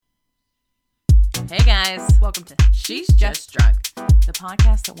Hey guys, Welcome to She's Just Drunk, the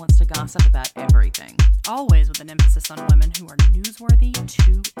podcast that wants to gossip about everything. always with an emphasis on women who are newsworthy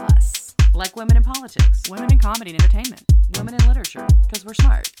to us. Like women in politics, Women in comedy and entertainment. women in literature, because we're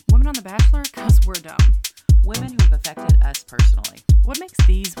smart, Women on The Bachelor, because we're dumb. women who have affected us personally. What makes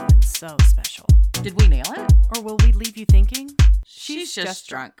these women so special? Did we nail it? Or will we leave you thinking? She's just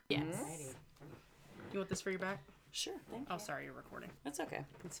drunk. Yes. You want this for your back? Sure, thank you. Oh, sorry, you're recording. That's okay.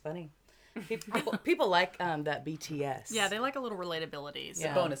 It's funny. People like that BTS. Yeah, they like a little relatability. So.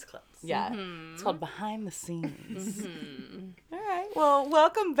 Yeah. Bonus clips. Yeah. It's called Behind the Scenes. All right. Well,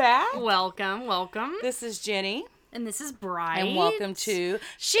 welcome back. Welcome. This is Jenny. And this is Bright. And welcome to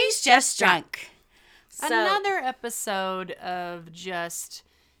She's Just Drunk. So, Another episode of just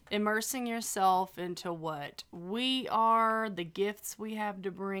immersing yourself into what we are, the gifts we have to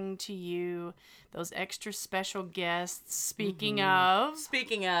bring to you, those extra special guests. Speaking of,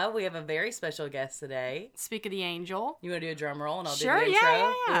 we have a very special guest today. speak of the angel. You want to do a drum roll and I'll Sure, do the intro?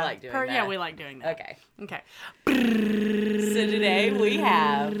 yeah. We like doing that. Yeah, we like doing that. Okay. Okay. So today we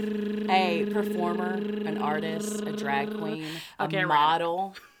have a performer, an artist, a drag queen, a Okay,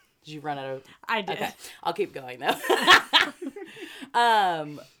 model. Did you run out of... I did. Okay. I'll keep going though.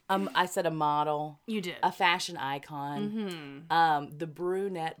 I said a model. You did. A fashion icon. The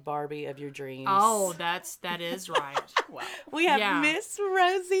brunette Barbie of your dreams. Oh, that is right. Wow. We have Yeah. Miss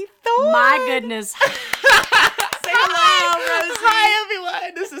Rosie Thorne. My goodness. Say hello, Rosie. Hi,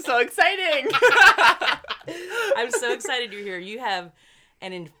 everyone. This is so exciting. I'm so excited you're here. You have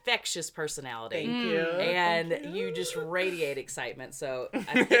an infectious personality. Thank you. And you just radiate excitement. So I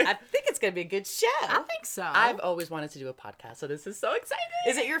think it's going to be a good show. I think so. I've always wanted to do a podcast, so this is so exciting.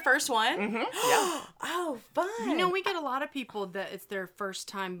 Is it your first one? Yeah. Oh, fun. You know, we get a lot of people that it's their first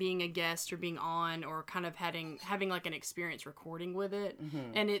time being a guest or being on or kind of having like an experience recording with it.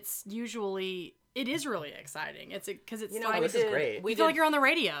 And it's usually, it is really exciting. It's because it's like, this is great. you feel like you're on the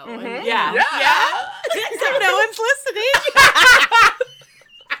radio. And, Yeah. Yeah. Except no one's listening.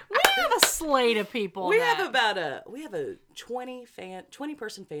 we have a slate of people. We that- have about a 20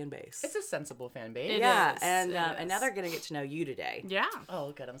 person fan base. It's a sensible fan base. It yeah, is. and It and now is. they're going to get to know you today. Yeah.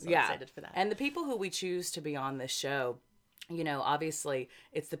 Oh, good. I'm so Yeah. excited for that. And the people who we choose to be on this show, you know, obviously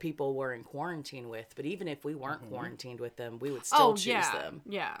it's the people we're in quarantine with, but even if we weren't quarantined with them, we would still choose them.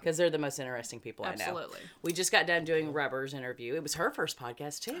 Yeah. Because they're the most interesting people I know. Absolutely. We just got done doing Rubber's interview. It was her first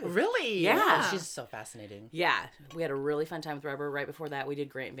podcast, too. Really? Yeah. She's so fascinating. Yeah. We had a really fun time with Rubber. Right before that, we did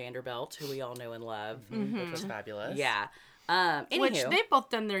Grant Vanderbilt, who we all know and love. Which was fabulous. Yeah. Which Anywho. they've both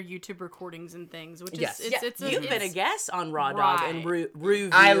done their YouTube recordings and things, which Yes. is Yeah, it's you've been a it's- guest on Raw Dog and Review.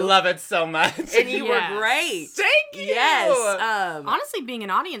 I love it so much. And you Yes. were great. Thank you. Yes. Honestly, being an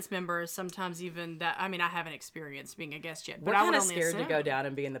audience member is sometimes even that. I mean, I haven't experienced being a guest yet, but We're I would kind of only scared to assume. go down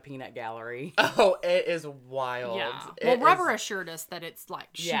and be in the peanut gallery. Oh, it is wild. Yeah. It Well, is- Rubber assured us that it's like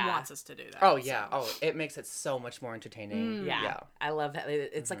she Yeah. wants us to do that. Oh, yeah. Oh, it makes it so much more entertaining. Yeah. I love that.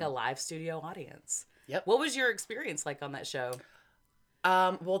 It's like a live studio audience. Yep. What was your experience like on that show?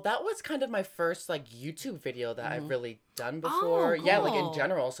 Well, that was kind of my first like YouTube video that I've really done before. Yeah, like in cool.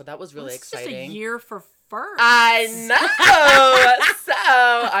 general. So that was really It's just exciting. a year for first. I know. So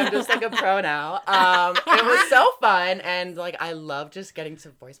I'm just like a pro now. It was so fun, and like I love just getting to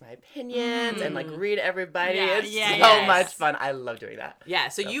voice my opinions and like read everybody. Yeah, It's yeah, so yes. much fun. I love doing that. Yeah,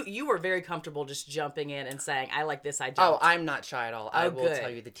 so you were very comfortable just jumping in and saying, I like this, I don't. Oh, I'm not shy at all. I will good. tell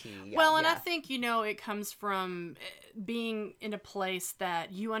you the tea. Yeah. Well, and I Yeah. think, it comes from being in a place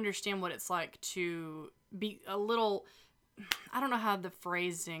that you understand what it's like to be a little, I don't know how the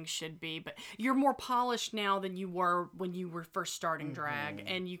phrasing should be, but you're more polished now than you were when you were first starting drag,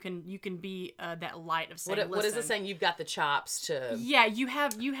 and you can be that light of saying, what is it listen. saying? You've got the chops to... Yeah, you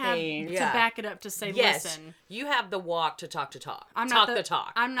have Thanks. to Yeah. back it up to say, Yes, listen. you have the walk to talk. I'm talk not the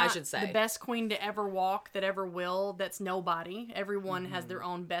talk, I'm not I should say. the best queen to ever walk that ever will. That's nobody. Everyone has their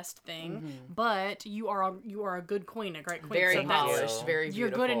own best thing, but you are a good queen, a great queen. Very So that's- polished, very You're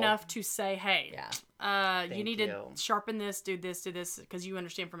beautiful. good enough to say, hey, Yeah. you Thank need you. to sharpen this, do this, because you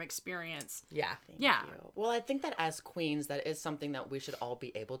understand from experience. Yeah. Yeah. Well, I think that as queens, that is something that we should all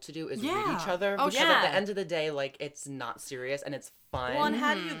be able to do is read Yeah. each other. Oh, because yeah. at the end of the day, like it's not serious and it's fun. Well, and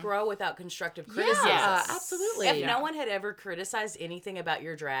how do you grow without constructive criticism? Yeah, absolutely. If Yeah. no one had ever criticized anything about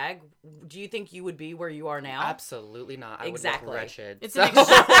your drag, do you think you would be where you are now? Absolutely not. I Exactly. would look wretched. It's So an ex-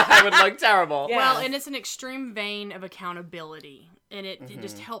 I would look terrible. Yeah. Well, and it's an extreme vein of accountability. And it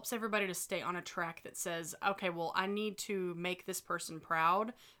just helps everybody to stay on a track that says, okay, well, I need to make this person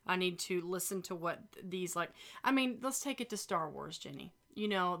proud. I need to listen to what these, let's take it to Star Wars, Jenny. You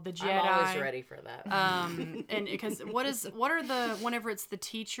know, the Jedi. I'm always ready for that. And because what are the whenever it's the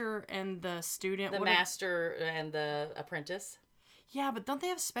teacher and the student, the master and the apprentice. Yeah, but don't they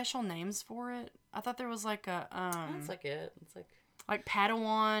have special names for it? I thought there was like a That's like it. It's like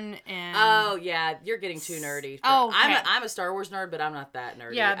Padawan and oh yeah, you're getting too nerdy. I'm a Star Wars nerd, but I'm not that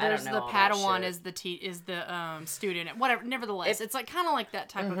nerdy. Yeah, there's I don't the know all Padawan that shit. is the student. Whatever. Nevertheless, it's like kind of like that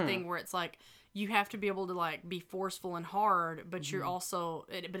type of thing where it's like you have to be able to like be forceful and hard, but you're also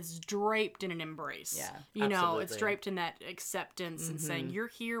but it's draped in an embrace. Yeah, you know, absolutely. it's draped in that acceptance and saying you're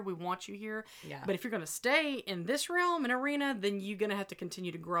here, we want you here. Yeah. But if you're gonna stay in this realm and arena, then you're gonna have to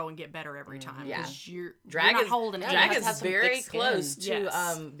continue to grow and get better every time. Yeah. because you're Dragon's not holding it. Dragon's have some very thick skin. close to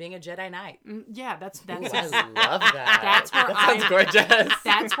Yes. being a Jedi Knight. Yeah, that's Ooh, I love that. That's where that sounds I- gorgeous.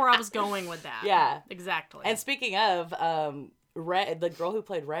 that's where I was going with that. Yeah. exactly. And speaking of Rey, the girl who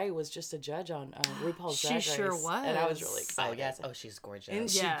played Rey was just a judge on RuPaul's She Drag Race. sure was. And I was really excited. Oh yes. Oh, she's gorgeous. Isn't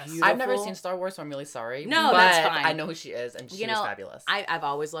she Yes. beautiful? I've never seen Star Wars, so I'm really sorry. No, but that's fine. I know who she is, and she is fabulous. I've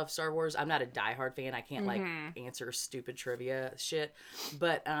always loved Star Wars. I'm not a diehard fan. I can't like answer stupid trivia shit.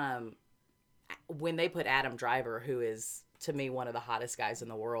 But when they put Adam Driver, who is to me one of the hottest guys in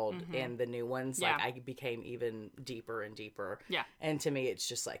the world, in the new ones, Yeah. like I became even deeper and deeper. Yeah. And to me, it's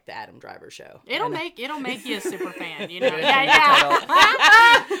just like the Adam Driver show. It'll And make you a super fan, you know. Finish Yeah, the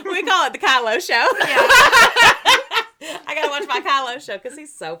yeah. title. we call it the Kylo show. I gotta watch my Kylo show because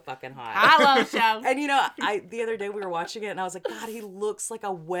he's so fucking hot. I love show. And you know, the other day we were watching it and I was like, God, he looks like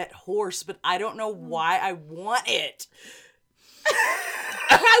a wet horse, but I don't know why I want it.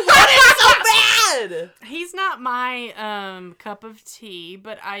 I want it so bad. He's not my cup of tea,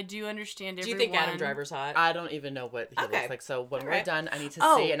 but I do understand Do everyone. you think Adam Driver's hot? I don't even know what he Okay. looks like. So when we're Alright. done, I need to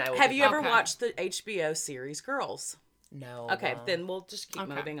Oh, see, and I will. have be you ever Okay. watched the HBO series Girls? No. Okay, then we'll just keep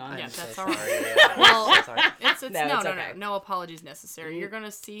Okay. moving on. Yeah, I'm so that's all right. sorry. Yeah, Well, I'm so sorry. It's No, it's okay. no apologies necessary. You're gonna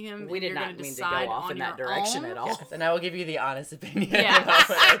see him. We and did you're not gonna mean to decide go off on in that your direction own. at all. Yes, and I will give you the honest opinion Yeah. about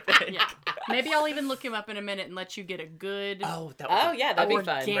what I think. Yeah, maybe I'll even look him up in a minute and let you get a good. Oh, that Oh would yeah, that'd be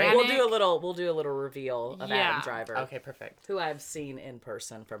fun. Organic. We'll do a little reveal of Yeah. Adam Driver, Okay, perfect. who I've seen in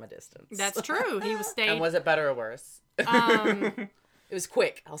person from a distance. That's true. He was staying. And was it better or worse? It was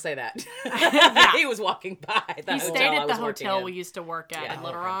quick. I'll say that. Yeah. He was walking by. The He hotel stayed I at the was working hotel in. we used to work at Yeah. in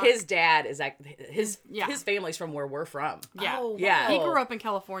Little Okay. Rock. His dad is his Yeah. family's from where we're from. Yeah. Oh, Yeah. He wow. grew up in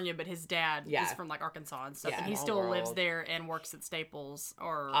California, but his dad Yeah. is from like Arkansas and stuff, Yeah. and he Small still lives world. there and works at Staples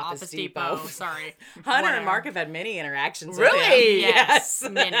or Office Office Depot. Depot. Sorry, Hunter Whatever. and Mark have had many interactions. Really? With him. Yes,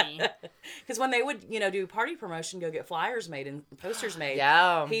 many. Because when they would, do party promotion, go get flyers made and posters made.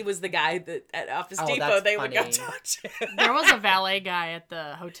 Yeah. He was the guy that at Office Oh, Depot that's they would go funny. talk to. There was a valet guy at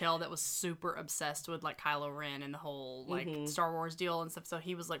the hotel that was super obsessed with like Kylo Ren and the whole like Star Wars deal and stuff. So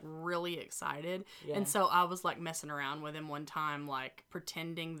he was like really excited. Yeah. And so I was like messing around with him one time, like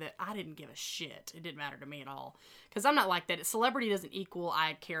pretending that I didn't give a shit. It didn't matter to me at all. Because I'm not like that. Celebrity doesn't equal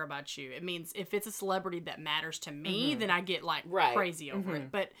I care about you. It means if it's a celebrity that matters to me, then I get like Right. crazy over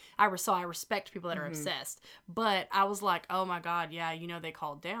it. But I respect people that are obsessed. But I was like, oh my God, yeah, they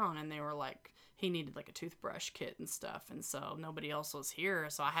called down and they were like, he needed like a toothbrush kit and stuff, and so nobody else was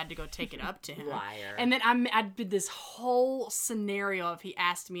here, so I had to go take it up to him. Liar. And then I did this whole scenario of he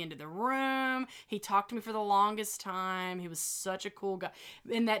asked me into the room, he talked to me for the longest time, he was such a cool guy,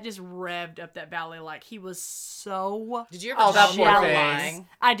 and that just revved up that ballet. Like he was so Did you ever Oh, that tell poor him you were thing. lying?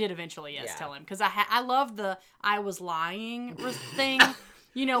 I did eventually, yes, Yeah. tell him, because I love the I was lying thing.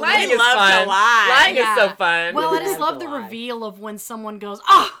 Lying when- is love to fun. lie. Lying Yeah. is so fun. well, I Love just to love the lie. reveal of when someone goes,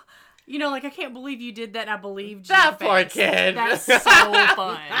 oh, like I can't believe you did that. And I believed you. That poor face." kid. That's so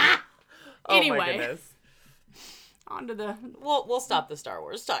fun. Oh Anyway. my goodness. On to the We'll stop the Star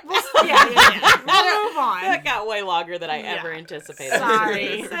Wars talk. yeah. We'll move on. That got way longer than I Yeah. ever anticipated.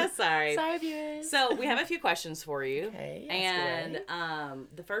 Sorry. So sorry. Sorry, viewers. So we have a few questions for you. Okay, ask and away.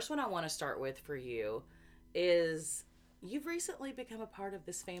 the first one I want to start with for you is you've recently become a part of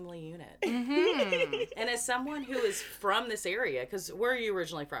this family unit. Mm-hmm. And as someone who is from this area, because where are you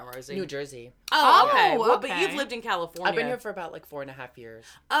originally from, Rosie? New Jersey. Oh, Oh, okay. Well, but okay. you've lived in California. I've been here for about like 4.5 years.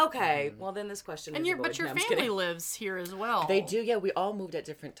 Okay. Well, then this question And is but your I'm just family kidding. lives here as well. They do, yeah. We all moved at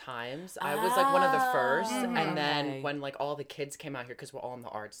different times. I was like one of the first, Oh, and then okay. when like all the kids came out here, because we're all in the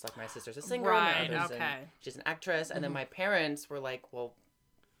arts, like my sister's a singer, Right, my other's okay. she's an actress, and then my parents were like, well,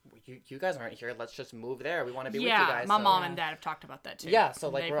 you guys aren't here. Let's just move there. We want to be with you guys. my so- mom and dad have talked about that too. Yeah, so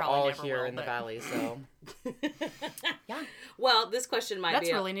like They we're probably all never here will, in the but valley. So yeah. Well, this question might That's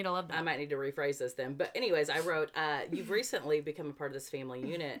be really neat. I love that. I might need to rephrase this then. But anyways, I wrote, you've recently become a part of this family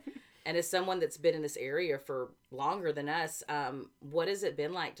unit. And as someone that's been in this area for longer than us, what has it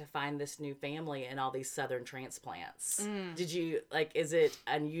been like to find this new family and all these Southern transplants? Did you, like, is it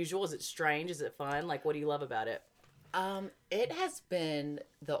unusual? Is it strange? Is it fun? Like, what do you love about it? It has been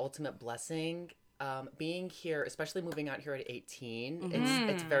the ultimate blessing. Being here, especially moving out here at 18,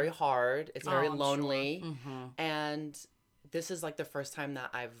 it's very hard. It's very lonely. And this is like the first time that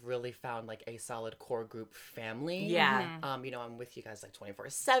I've really found like a solid core group family. Yeah. You know, I'm with you guys like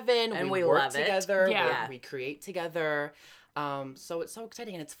 24/7. And we work love it. together. Yeah. We create together. So it's so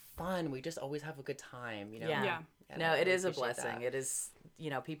exciting and it's fun. We just always have a good time, you know? Yeah. Yeah. No, it I is a appreciate blessing. that. It is, you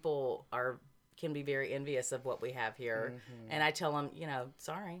know, people can be very envious of what we have here. And I tell them, you know,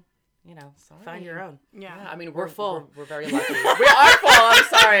 sorry, you know, find your own. Yeah. Yeah, I mean, We're full. We're very lucky. We are full. I'm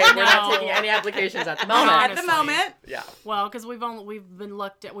sorry. We're not No. taking any applications at the moment. At the Honestly. moment. Yeah. Well, because we've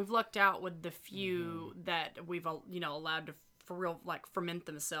lucked out with the few that we've allowed to for real like ferment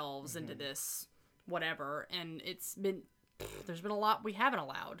themselves into this whatever, and there's been a lot we haven't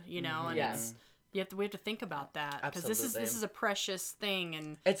allowed, you know, and Yes. we have to think about that because this Absolutely. is a precious thing,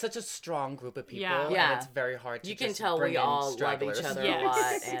 and It's such a strong group of people. Yeah. Yeah. And it's very hard to You can just tell bring we in all love stragglers. each other Yes. a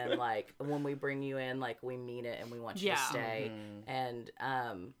lot, and like when we bring you in, like we mean it and we want you Yeah. to stay. And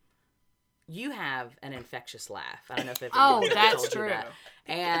you have an infectious laugh. I don't know if Oh, ever that's told you true. that.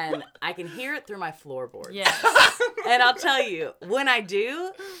 And I can hear it through my floorboards. yes, And I'll tell you, when I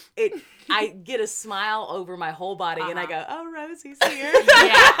do, I get a smile over my whole body, and I go, "Oh, Rosie's here."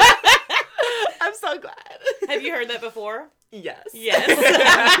 yeah, I'm so glad. Have you heard that before? Yes. Yes.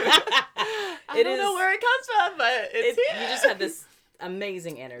 I don't know where it comes from, but it's here. You just have this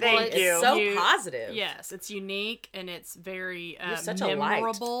amazing energy. Thank it's you. so You- positive. yes, it's unique and it's very You're such a light.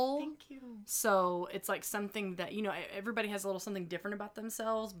 memorable. Thank you. So it's like something that, you know, everybody has a little something different about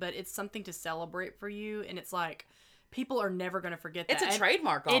themselves, but it's something to celebrate for you. And it's like, people are never going to forget that. It's a And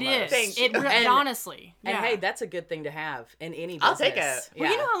trademark It almost. is. Thank It you. And- honestly. And yeah. hey, that's a good thing to have in any business. I'll take it.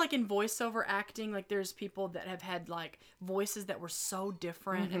 Well, you know how like in voiceover acting, like there's people that have had like voices that were so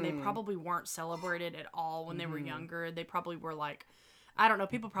different and they probably weren't celebrated at all when they were younger. They probably were like, I don't know,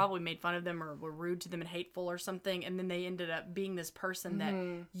 people probably made fun of them or were rude to them and hateful or something, and then they ended up being this person that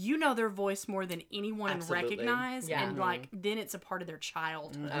you know their voice more than anyone Absolutely. and recognize, Yeah. and like then it's a part of their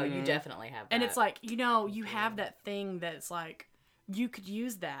childhood. Oh, you definitely have that. And it's like, you know, you have that thing that's like, you could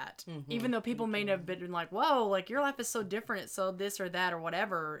use that, even though people may have been like, whoa, like your life is so different, it's so this or that or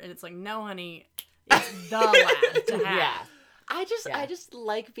whatever. And it's like, no, honey, it's the laugh to have. yeah. I Yeah. just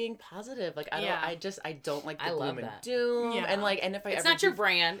like being positive. Like Yeah. I don't like the I gloom love and that. doom. Yeah. And like, and if I It's ever not your do-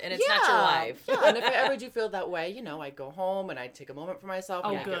 brand and it's not your life. Yeah, and if I ever do feel that way, you know, I go home and I take a moment for myself.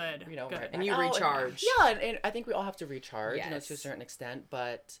 Oh, and I get, good, you know, good. right And you back out, recharge. Yeah, and I think we all have to recharge, you know, to a Yes. certain extent.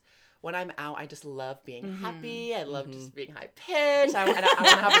 But when I'm out, I just love being Mm-hmm. happy. I love just being high pitched. I want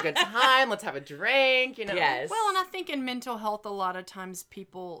to have a good time. Let's have a drink, you know. Yes. Well, and I think in mental health, a lot of times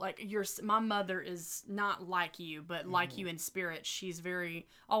people like my mother is not like you, but like you in spirit. She's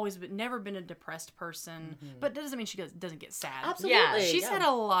never been a depressed person, but that doesn't mean she doesn't get sad. Absolutely. Yeah, She's yeah. had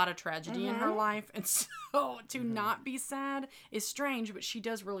a lot of tragedy in her life, and so to not be sad is strange, but she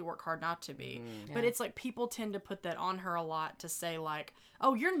does really work hard not to be. But it's like people tend to put that on her a lot to say like,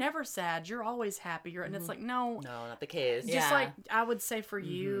 oh, you're never sad, you're always happy. And it's like, no, No, not the case. Yeah. just like I would say for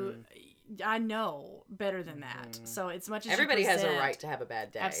you, I know better than that. So it's much as Everybody you has a present, right to have a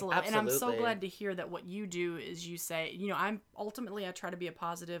bad day. Absolutely. And I'm so Absolutely. glad to hear that what you do is you say, you know, I try to be a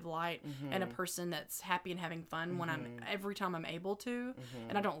positive light and a person that's happy and having fun when every time I'm able to.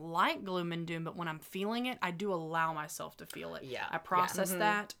 And I don't like gloom and doom, but when I'm feeling it, I do allow myself to feel it. Yeah. I process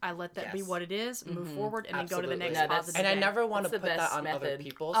that. I let that be Yes. what it is, move forward, and then go to the Absolutely. next No, that's- positive And I day. never want to That's the put that best on other method.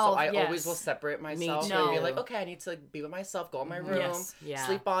 people, Oh, so I yes. always will separate myself too. and be like, okay, I need to like, be with myself, go in my room, Yes. Yeah.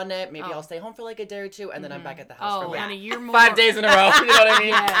 sleep on it. Maybe Oh. I'll stay home for like a day or two, and then I'm back at the house Oh, for like honey, you're more 5 days in a row. You know what I mean?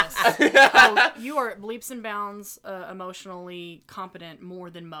 Yes. Oh, you are leaps and bounds emotionally competent more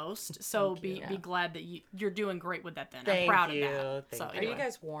than most. So be glad that you're doing great with that. Then I'm Thank proud you. of that. Thank So you. Are you anyway.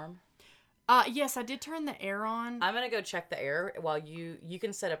 guys warm? Yes, I did turn the air on. I'm gonna go check the air while you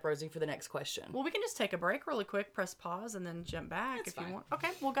can set up Rosie for the next question. Well, we can just take a break really quick, press pause, and then jump back That's if fine. you want. Okay,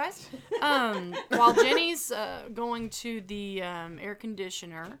 well, guys, while Jenny's going to the air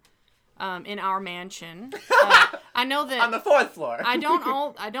conditioner in our mansion, I know that On the 4th floor. I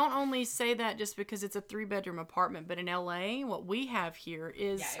don't only say that just because it's a 3-bedroom apartment, but in LA, what we have here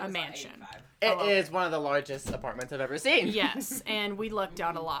is a mansion. It is one of the largest apartments I've ever seen. Yes, and we lucked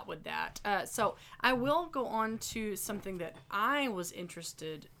out a lot with that. So I will go on to something that I was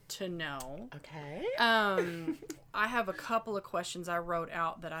interested to know. Okay. I have a couple of questions I wrote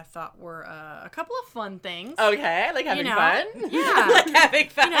out that I thought were a couple of fun things. Okay, like having fun? Yeah. Like having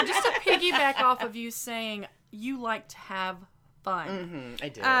fun. Just to piggyback off of you saying you like to have fun. I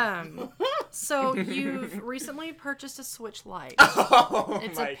do. So you've recently purchased a Switch Lite. Oh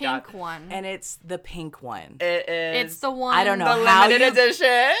It's my a pink God. one. And it's the pink one. It is. It's the one. I don't know the how limited you- edition.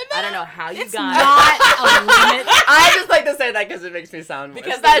 I don't know how you It's got not a limit. I just like to say that because it makes me sound more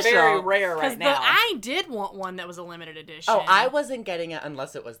because they're special. very rare right Because now. I did want one that was a limited edition. Oh, I wasn't getting it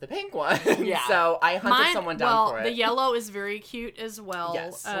unless it was the pink one. Yeah. So I hunted someone down for it. The yellow is very cute as well.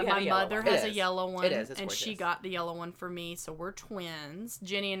 Yes. We have My a yellow mother one. has It a is. yellow one. It is. It's and she gorgeous. got the yellow one for me, so we're twins.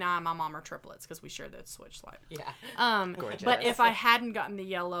 Jenny and I, my mom, are triplets because we share the Switch Lite. yeah. Gorgeous. But if I hadn't gotten the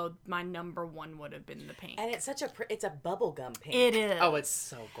yellow, my number one would have been the pink. And it's such a it's a bubblegum pink. It is. Oh, it's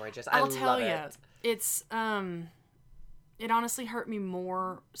so gorgeous. I'll I tell love you, it. it's it honestly hurt me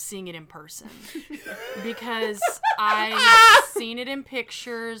more seeing it in person because I've seen it in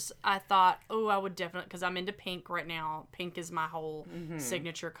pictures. I thought, oh, I would definitely, because I'm into pink right now. Pink is my whole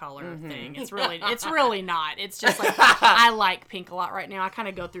signature color thing. It's really not. It's just like I like pink a lot right now. I kind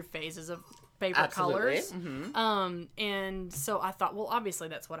of go through phases of favorite Absolutely. colors. And so I thought, well, obviously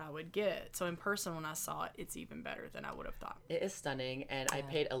that's what I would get. So in person, when I saw it, it's even better than I would have thought. It is stunning, and I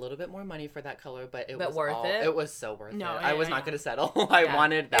paid a little bit more money for that color, but it But was worth it? It was so worth No, it. yeah, I was yeah. not going to settle. I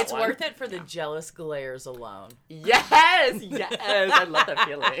wanted that It's one. worth it for the jealous glares alone. Yes, yes. I love that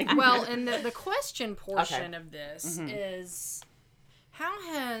feeling. Well, and the question portion of this is, how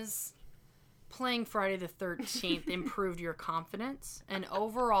has playing Friday the 13th improved your confidence and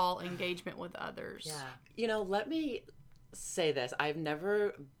overall engagement with others? Yeah. You know, let me say this. I've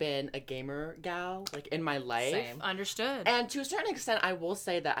never been a gamer gal, like, in my life. Same. Understood. And to a certain extent, I will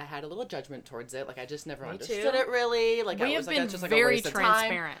say that I had a little judgment towards it. Like, I just never Me understood too. it really. Like, we I have was like, been it's just like a very waste of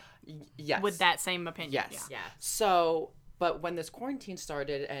transparent time. Yes. with that same opinion. Yes. Yeah. So, but when this quarantine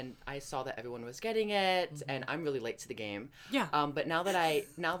started and I saw that everyone was getting it, and I'm really late to the game. Yeah. But now that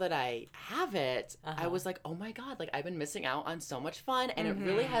I have it, I was like, oh my God, like I've been missing out on so much fun, and it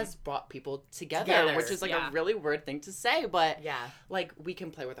really has brought people together, which is like yeah. a really weird thing to say, but Yeah. like we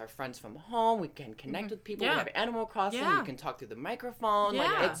can play with our friends from home, we can connect with people, Yeah. we have Animal Crossing, Yeah. we can talk through the microphone, Yeah.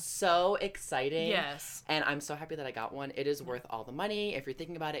 like it's so exciting. Yes. And I'm so happy that I got one. It is worth all the money. If you're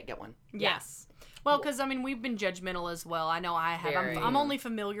thinking about it, get one. Yes. Well, because I mean, we've been judgmental as well. I know I have. Very. I'm only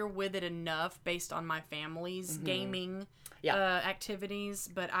familiar with it enough based on my family's gaming activities,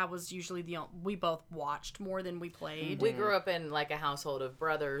 but I was usually we both watched more than we played. We grew up in like a household of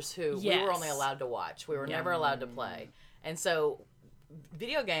brothers who we Yes. were only allowed to watch. We were never allowed to play. And so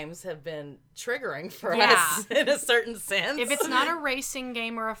video games have been triggering for us in a certain sense. If it's not a racing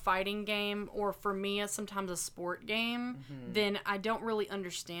game or a fighting game, or for me, it's sometimes a sport game, then I don't really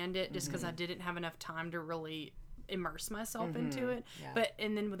understand it just because I didn't have enough time to really immerse myself into it. But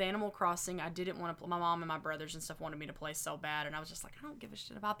and then with Animal Crossing, I didn't want to. My mom and my brothers and stuff wanted me to play so bad, and I was just like, I don't give a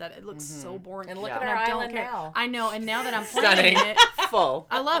shit about that. It looks so boring. And look Yeah. at and our I don't island care. now. I know, and now that I'm playing Stunning. it, Full.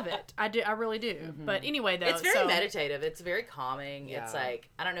 I love it. I do. I really do. But anyway, though, It's very so, meditative. It's very calming. It's Yeah. like,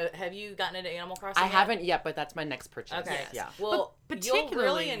 I don't know, have you gotten into Animal Crossing I yet? haven't yet, but that's my next purchase. Okay. Yeah. Well, But you'll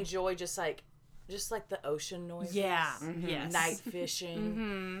particularly- really enjoy just like the ocean noises. Yeah. Yes. Night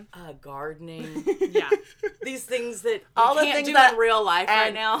fishing, gardening. Yeah. These things that All you the can't things do that- in real life right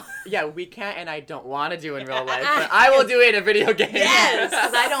and- now. Yeah, we can't, and I don't want to do in real life, but I will do it in a video game. Yes,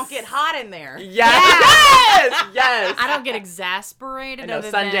 because I don't get hot in there. Yes, yes. I don't get exasperated. No other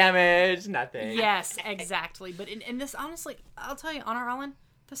sun than, damage, nothing. Yes, exactly. But in this, honestly, I'll tell you, on our island,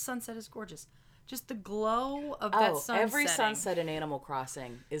 the sunset is gorgeous. Just the glow of that sunset. every sunset in Animal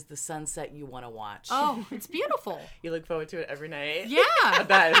Crossing is the sunset you want to watch. Oh, it's beautiful. You look forward to it every night. Yeah.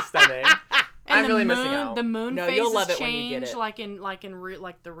 That is stunning. And I'm the really moon, missing out. The moon No, phases you'll love it when you change, get it.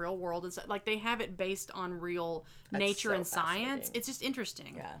 like the real world and stuff. Like they have it based on real nature so and science. fascinating. It's just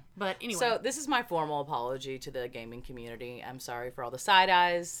interesting. Yeah. But anyway, So this is my formal apology to the gaming community. I'm sorry for all the side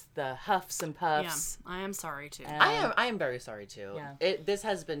eyes, the huffs and yeah, puffs. I am sorry too. I am very sorry too. Yeah. This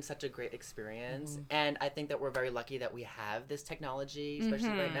has been such a great experience, and I think that we're very lucky that we have this technology,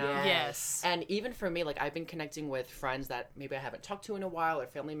 especially right now. Yes. And even for me, like I've been connecting with friends that maybe I haven't talked to in a while, or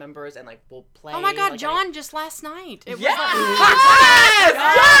family members, and like we'll play. Oh my God, like, John! Just last night, it Yes!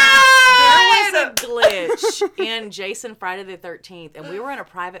 There was a glitch in Jason Friday the 13th, and we were in a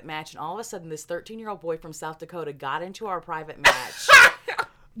private match, and all of a sudden, this 13-year-old boy from South Dakota got into our private match.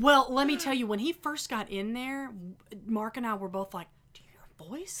 Well, let me tell you, when he first got in there, Mark and I were both like, "Do you hear a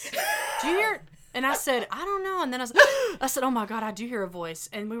voice? Do you hear?" And I said, I don't know. And then I said, oh my God, I do hear a voice.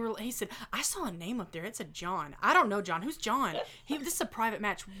 And he said, I saw a name up there. It said John. I don't know John. Who's John? This is a private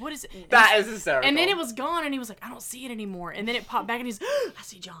match. What is it? That is hysterical. And then it was gone, and he was like, I don't see it anymore. And then it popped back, and he's, I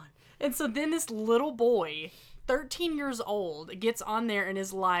see John. And so then this little boy, 13 years old, gets on there and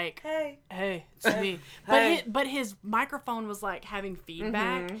is like, hey, it's me. But his microphone was like having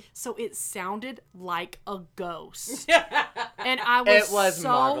feedback, so it sounded like a ghost. And I was so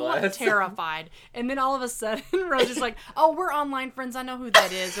marvelous. terrified. And then all of a sudden, Rosie's like, oh, we're online friends. I know who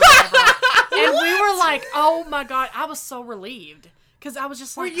that is. Or whatever. And we were like, oh my God. I was so relieved. Because I was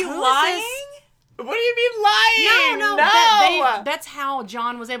just like, were you who lying? is this? What do you mean lying? No. That's how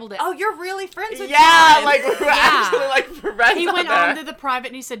John was able to. Oh, you're really friends with Yeah, John. like we're actually like friends. He went there. on to the private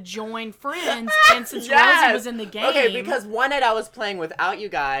and he said join friends. And since Yes. Rosie was in the game, Okay, because one night I was playing without you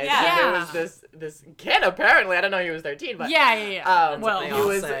guys. Yeah. And there was this kid. Apparently, I don't know he was 13, but yeah. Well, he all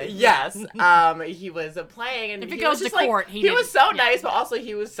was say. Yes. He was playing, and If it he goes was to just court, like, he was so didn't- yeah. nice, but also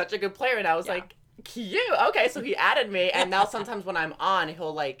he was such a good player, and I was like, cute. Okay, so he added me, and now sometimes when I'm on,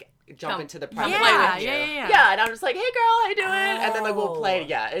 he'll like jump into the private. play yeah, with you. yeah. Yeah, and I'm just like, hey girl, how you doing? And then like we'll play.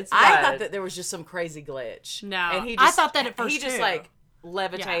 Yeah, it's I fun. thought that there was just some crazy glitch. No, and he I just, thought that at first he just too. like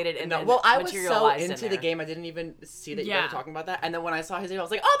levitated and No, then well, I was so materialized into in the there. game, I didn't even see that you Yeah. guys were talking about that. And then when I saw his name, I was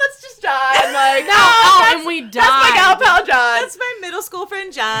like, oh, that's just John. Like, and we That's my died. gal pal John. That's my middle school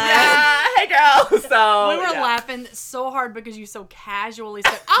friend John. Yeah, hey girl. So We were yeah. laughing so hard because you so casually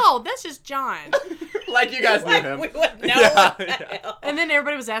said, "Oh, that's just John." Like you guys knew Like, him. we wouldn't know Yeah, what the yeah. hell. And then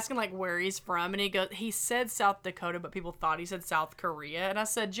everybody was asking like where he's from, and he said South Dakota, but people thought he said South Korea. And I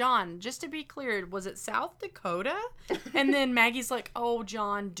said, John, just to be clear, was it South Dakota? And then Maggie's like, oh,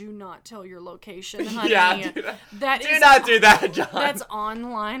 John, do not tell your location, honey. Yeah, do not- Do Do not do that, John. That's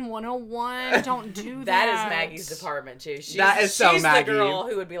online 101. Don't do that. That is Maggie's department too. That is so she's Maggie. the girl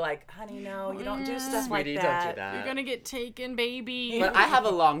who would be like, "Honey, no, you don't do stuff like Sweetie, that." don't do that. You're gonna get taken, baby. But I have a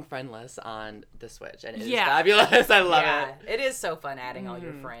long friend list on the Switch, and it is Yeah. fabulous. I love Yeah, it. it is so fun adding all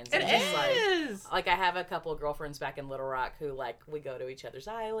your friends. It and just, is. Like I have a couple of girlfriends back in Little Rock who like we go to each other's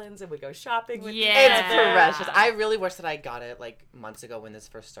islands and we go shopping with Yeah. It's each other. precious. I really wish that I got it like months ago when this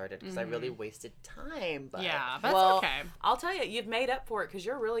first started because I really wasted time. But Yeah, that's well, okay. I'll tell you, you've made up for it because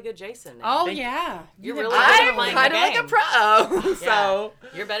you're a really good Jason now. Oh yeah, You're did really better good than at I'm playing kind the of like a game. pro. Yeah. So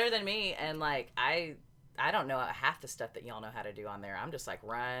You're better than me, and like I don't know half the stuff that y'all know how to do on there. I'm just like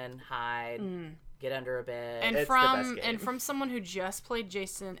run, hide, get under a bed. And It's the best game. from someone who just played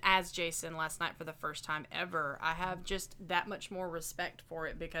Jason last night for the first time ever, I have just that much more respect for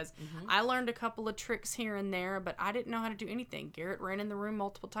it because I learned a couple of tricks here and there, but I didn't know how to do anything. Garrett ran in the room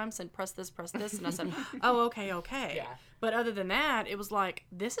multiple times, said press this, and I said, oh, okay. Yeah. But other than that, it was like,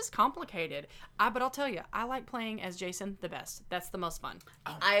 this is complicated. But I'll tell you, I like playing as Jason the best. That's the most fun.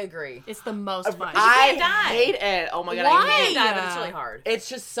 I agree. It's the most fun. I can't die. hate it. Oh my god, Why? I hate it. Yeah, but it's really hard. It's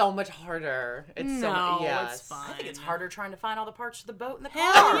just so much harder. It's so No, much, yeah, it's fine. I think it's harder trying to find all the parts of the boat in the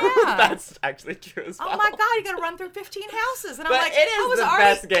Hell car. yeah. That's actually true as well. Oh my god, you gotta run through 15 houses. And I'm But like, it is I was the already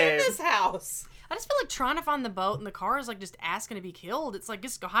best in game. this house. I just feel like trying to find the boat in the car is like just asking to be killed. It's like,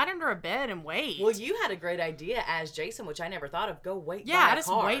 just go hide under a bed and wait. Well, you had a great idea as Jason, which I never thought of. Go wait yeah, by I a just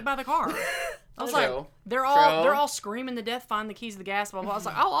car. wait by the car. I was True. like, they're all True. screaming to death, find the keys to the gas, blah, blah. I was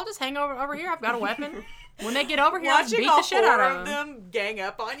like, oh, I'll just hang over here. I've got a weapon. When they get over here, I'll just Watching beat all the shit four out of of them. them gang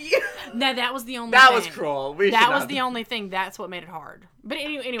up on you. No, that was the only That thing. was cruel. We That should was not- the only thing. That's what made it hard. But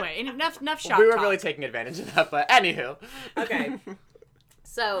anyway, enough shot We were talk. really taking advantage of that, but anywho. Okay.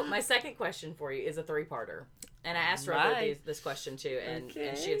 So my second question for you is a three-parter. And I asked Robert Right. this question too, and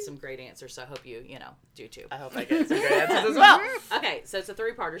she had some great answers, so I hope you do too. I hope I get some great answers as well. Okay, so it's a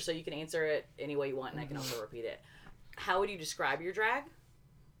three-parter, so you can answer it any way you want, and I can also repeat it. How would you describe your drag?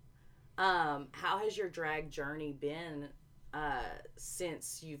 How has your drag journey been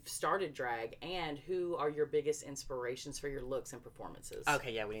since you've started drag, and who are your biggest inspirations for your looks and performances?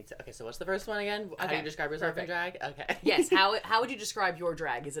 Okay, yeah, we need to. Okay, so what's the first one again? How do you Okay, describe yourself perfect. in drag? Okay. Yes, how would you describe your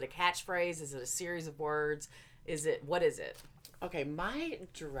drag? Is it a catchphrase? Is it a series of words? What is it? Okay, my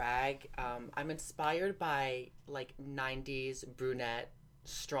drag, I'm inspired by like 90s brunette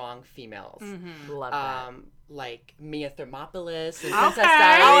strong females. Love that. Like Mia Thermopolis and Okay. Princess Oh,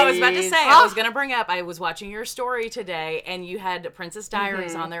 Diaries. Oh, I was about to say, I was going to bring up, I was watching your story today, and you had Princess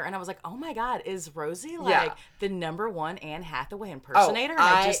Diaries on there, and I was like, oh my God, is Rosie like the #1 Anne Hathaway impersonator? And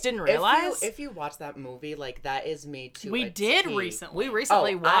I just didn't realize. If you watch that movie, like that is me too. We did recently. We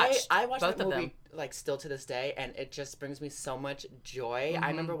recently watched I watched both that of movie them. like still to this day, and it just brings me so much joy. I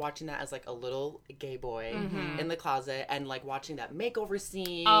remember watching that as like a little gay boy in the closet, and like watching that makeover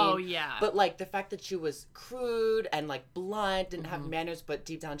scene. Oh, yeah. But like the fact that she was crude rude and like blunt, didn't have manners, but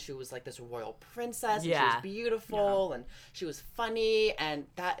deep down she was like this royal princess. And she Yeah. was beautiful and she was funny, and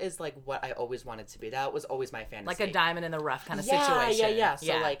that is like what I always wanted to be. That was always my fantasy. Like a diamond in the rough kind of Yeah, situation. yeah.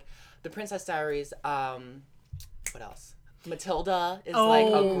 So like the Princess Diaries, what else? Matilda is like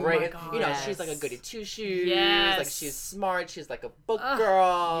a great, God. you know, Yes. she's like a goody two shoes. Yes. Like she's smart. She's like a book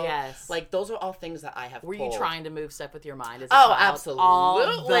girl. Yes. Like those are all things that I have Were you pulled. trying to move stuff with your mind as a Oh, child? absolutely.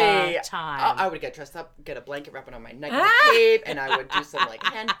 All the time. I would get dressed up, get a blanket wrapped around my neck and a cape, and I would do some like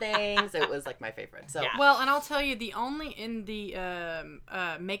hand things. It was like my favorite. So Yeah. Well, and I'll tell you, the only in the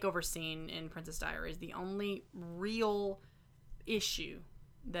makeover scene in Princess Diaries, the only real issue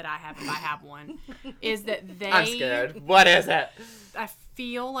that I have, if I have one, is that they. I'm scared. What is it? I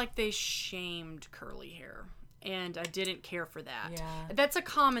feel like they shamed curly hair. And I didn't care for that. Yeah. That's a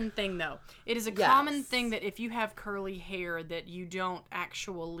common thing, though. It is a Yes. common thing that if you have curly hair, that you don't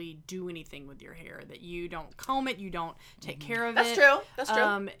actually do anything with your hair. That you don't comb it, you don't take care of That's it. true. That's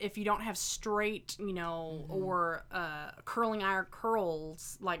true. If you don't have straight, you know, or curling iron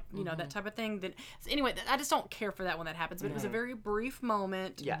curls, like, you know, that type of thing. Then anyway, I just don't care for that when that happens. But it was a very brief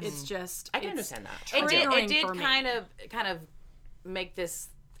moment. Yes. It's just. I can it's understand that. triggering It did for me. kind of make this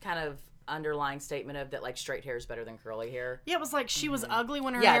kind of underlying statement of that like straight hair is better than curly hair. Yeah, it was like she was ugly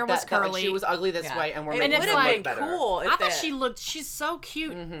when her Yeah, hair was that, like, curly. she was ugly this Yeah. way, and we're And making it it's would her have like- been better. cool if I thought that- she's so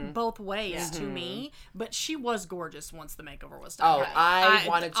cute both ways to me, but she was gorgeous once the makeover was Oh, done. I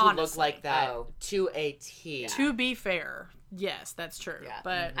wanted to look honestly. like that Oh. to a T. To be fair, yes, that's true. Yeah.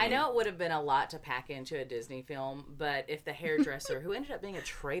 But I know it would have been a lot to pack into a Disney film, but if the hairdresser, who ended up being a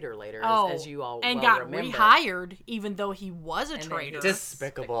traitor later, as you all and well got remember, rehired, even though he was a then he traitor. was-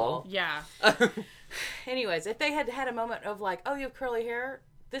 Despicable. Yeah. Anyways, if they had had a moment of like, oh, you have curly hair,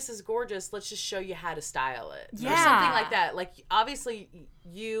 this is gorgeous, let's just show you how to style it. Or something Yeah. like that. Like, obviously,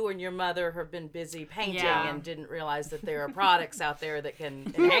 you and your mother have been busy painting Yeah. and didn't realize that there are products out there that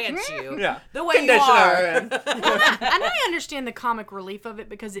can enhance you Yeah. the way you Conditioner are. and- And I understand the comic relief of it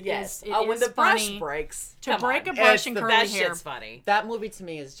because it is Yes. it When is the brush funny. breaks. To come break on. a brush It's and the- curly that hair. shit's funny. That movie to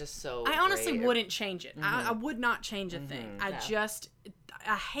me is just so. I honestly great. wouldn't change it. I would not change a thing. I No. just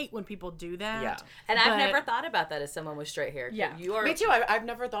I hate when people do that. Yeah. And I've but- never thought about that as someone with straight hair. Yeah. You are Me too. I've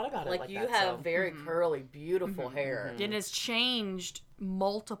never thought about it like, like you that. have so. very curly, beautiful hair. It has changed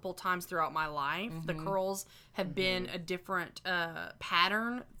multiple times throughout my life. The curls have been a different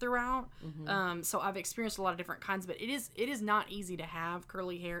pattern throughout. So I've experienced a lot of different kinds, but it is not easy to have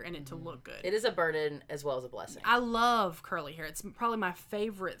curly hair and it to look good. It is a burden as well as a blessing. I love curly hair. It's probably my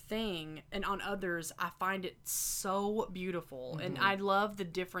favorite thing, and on others, I find it so beautiful. And I love the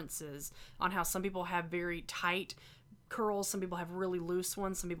differences on how some people have very tight curls, some people have really loose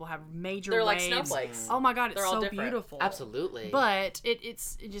ones, some people have major They're like waves. snowflakes. Oh my god, it's They're all so different. beautiful. Absolutely. But it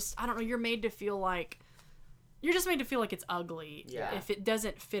just I don't know. You're made to feel like you're just made to feel like it's ugly Yeah. if it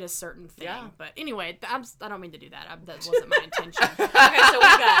doesn't fit a certain thing. Yeah. But anyway, I don't mean to do that. That wasn't my intention. Okay,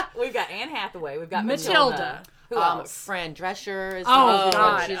 so we've got Anne Hathaway, we've got Matilda. Matilda. Who else? Fran Drescher is Oh, another one.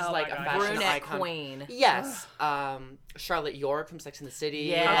 God. She's Oh, like my a God. fashion Brunette icon. queen. Yes. Charlotte York from Sex and the City.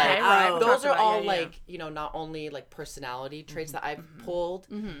 Yeah. Like, Okay, right. We those talked are about- all yeah, yeah. like, you know, not only like personality traits that I've pulled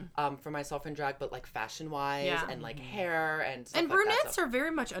for myself in drag, but like fashion wise Yeah. and like hair and stuff And like that. brunettes So are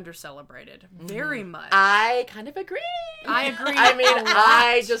very much undercelebrated. Very much. I kind of agree. I agree. I mean, a lot.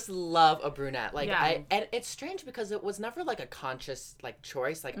 I just love a brunette. Like Yeah. and it's strange because it was never like a conscious like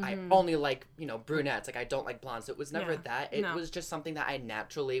choice. Like I Mm-hmm. only like, you know, brunettes. Like I don't like blondes. It was never Yeah. that. It No. was just something that I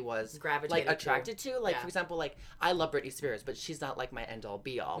naturally was Gravitated like attracted to. Like Yeah. for example, like I love Britney Spears, but she's not like my end all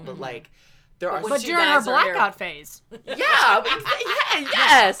be all. But like there are when But she during her dyes her hair- blackout phase, yeah,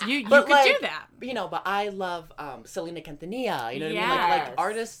 yes. you But, could do that. You know, but I love Selena Quintanilla. You know what I mean? Yes. Like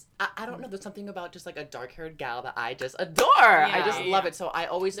artists. I don't know. There's something about just like a dark haired gal that I just adore. I just Yeah. love it. So I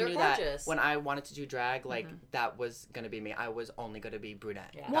always They're knew gorgeous. that when I wanted to do drag, like that was gonna be me. I was only gonna be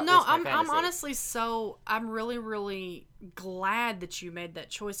brunette. Yeah. That Well, no, was my I'm fantasy. honestly I'm really, really glad that you made that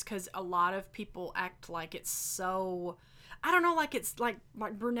choice because a lot of people act like it's so, I don't know, like it's like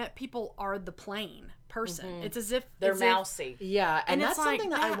brunette people are the plain person. It's as if They're as if- mousy. Yeah, and And that's it's like something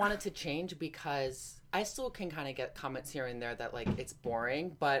that I that- wanted to change because I still can kind of get comments here and there that like it's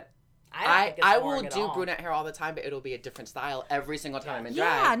boring, but I don't think it's I will boring at do all. brunette hair all the time, but it'll be a different style every single time I'm in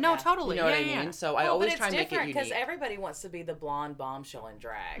Yeah, drag. no, Yeah. totally. You know what yeah, I mean? yeah. So I Well, always but try it's and make it different unique. because everybody wants to be the blonde bombshell in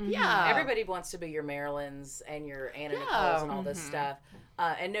drag. Yeah. Everybody wants to be your Marilyns and your Anna Yeah. Nicole's and all this stuff.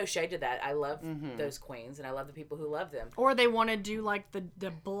 And no shade to that. I love those queens and I love the people who love them. Or they want to do like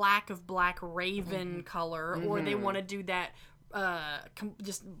the black of black raven color, or they want to do that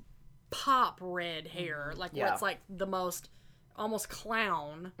just pop red hair, like Yeah. where it's like the most almost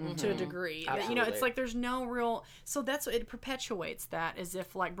clown to a degree. That, you know, it's like there's no real. So that's it perpetuates that as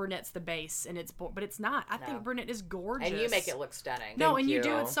if like brunette's the base and but it's not. I think brunette is gorgeous. And you make it look stunning. No, Thank and you you.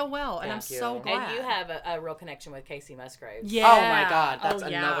 do it so well, and I'm so glad. And you have a real connection with Casey Musgraves. Yeah. Oh my God, that's Oh,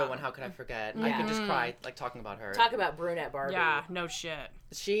 another one. How could I forget? I could just cry like talking about her. Talk about brunette Barbie. Yeah, no shit.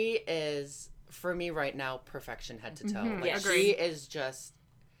 She is, for me right now, perfection head to toe. Like, Yes. she is just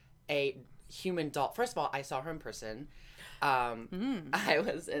a human doll. First of all, I saw her in person. I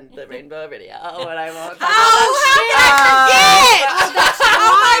was in the Rainbow video when I walked. Oh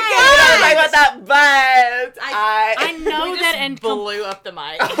my God! About that, but I know We that just and blew up the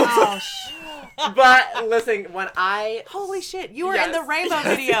mic. oh, But listen, when I Holy shit! You were Yes. in the Rainbow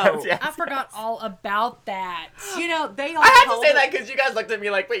video. I forgot all about that. You know they all. I had to told say us- that because you guys looked at me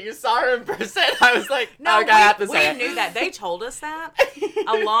like, wait, you saw her in person? I was like, No, okay, I have to we say it. knew that. They told us that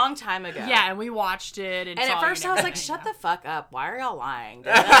a long time ago. Yeah, and we watched it. And And saw at you first and I was like, everything, shut the fuck up. Why are y'all lying?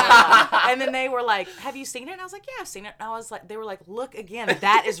 And then they were like, have you seen it? And I was like, yeah, I've seen it. And I was like, they were like, look again,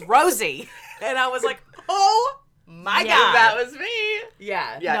 that is Rosie. And I was like, oh my Yeah. God. That was me.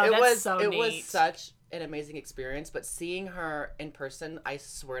 Yeah. Yeah, No, it that's was so it was neat. such an amazing experience, but seeing her in person, I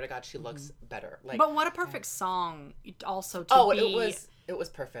swear to God, she looks better. Like, But what a perfect song also to be it was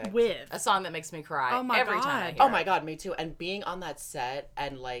perfect. with. A song that makes me cry Oh my every God. time I hear Oh it. my God, me too. And being on that set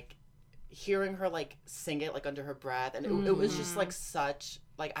and like hearing her like sing it like under her breath, and it was just like such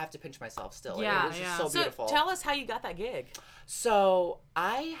like I have to pinch myself still. Like, Yeah, it was just yeah. so So beautiful. tell us how you got that gig. So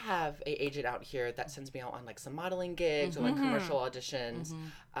I have a agent out here that sends me out on like some modeling gigs or like commercial auditions.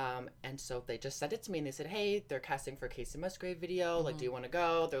 And so they just sent it to me and they said, hey, they're casting for Casey Musgrave video. Like, do you want to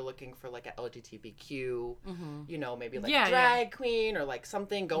go? They're looking for like an LGBTQ, you know, maybe like Yeah, drag queen or like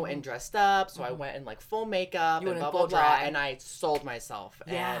something, go in dressed up. So I went in like full makeup You and went in blah, full blah, blah. drag. And I sold myself.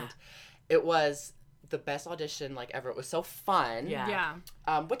 Yeah. And it was the best audition like ever. It was so fun. Yeah.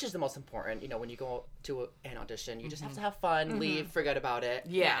 Yeah. Which is the most important. You know, when you go to an audition, you just have to have fun, leave, forget about it.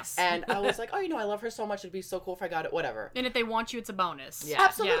 Yes. And I was like, oh, you know, I love her so much. It'd be so cool if I got it, whatever. And if they want you, it's a bonus. Yeah.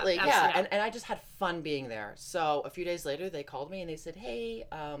 Absolutely, yeah. absolutely. And I just had fun being there. So a few days later, they called me and they said, hey,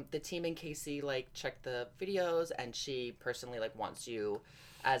 the team in Casey, like, checked the videos and she personally, like, wants you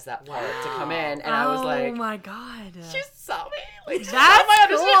as that part to come in. And I was like, oh my God. she saw me. Like, she saw That's my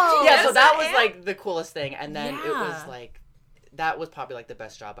audition. cool. Yeah, so Yes, that I was, am. like, the coolest thing. And then it was, Yeah. like, that was probably, like, the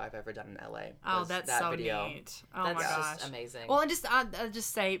best job I've ever done in LA. Oh, was that's that so video. neat. Oh That's my gosh. just amazing. Well, and just I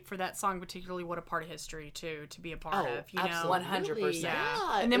just say for that song particularly, what a part of history too to be a part of. You know, absolutely. 100%.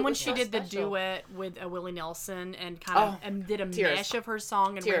 Yeah. And then it when was she so did the special. duet with Willie Nelson and kind of and did a tears. mesh of her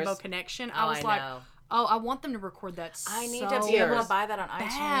song and Tears. Rainbow Connection, Oh, I was I like, know. oh, I want them to record that. I need so to be able Tears. to buy that on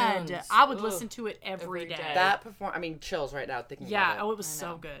bad. iTunes. I would Ugh. listen to it every Every day. day. That I mean, chills right now thinking Yeah. about it. Oh, it was I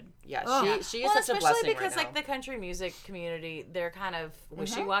know. so good. Yeah, Ugh. she is Well, such a especially blessing because right like now. the country music community, they're kind of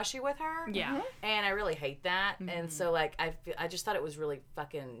wishy-washy with her. Yeah. And I really hate that. And so like I just thought it was really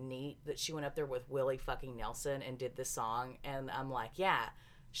fucking neat that she went up there with Willie fucking Nelson and did this song. And I'm like, yeah,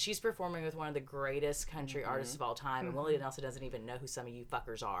 she's performing with one of the greatest country artists of all time, and Willie Nelson doesn't even know who some of you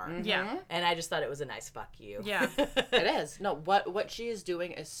fuckers are. Yeah. And I just thought it was a nice fuck you. Yeah. It is. No, what she is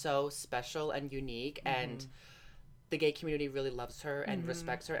doing is so special and unique, and the gay community really loves her and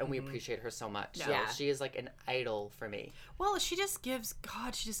respects her, and we appreciate her so much. Yeah. So she is like an idol for me. Well, she just gives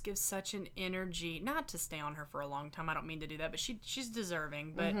such an energy. Not to stay on her for a long time. I don't mean to do that, but she's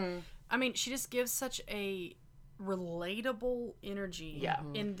deserving. But I mean, she just gives such a relatable energy Yeah.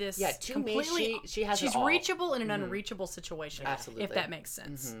 in this Yeah, to me, completely she has it she's all. reachable in an unreachable situation. Absolutely. If that makes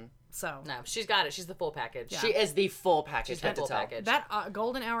sense. So No, she's got it. She's the full package. She is the full package. She's the head to full toe. package. that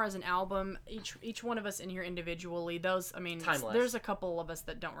Golden Hour as an album, each one of us in here individually, those, I mean, Timeless. there's a couple of us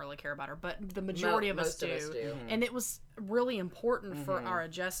that don't really care about her, but the majority of us most do. of us do. And it was really important for our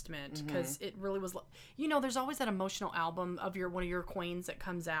adjustment because it really was, you know, there's always that emotional album of one of your queens that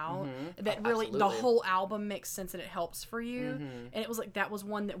comes out that really, the absolutely. whole album makes sense and it helps for you. And it was like, that was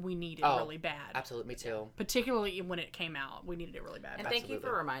one that we needed really bad. Absolutely, me too. Particularly when it came out, we needed it really bad. And thank you Absolutely.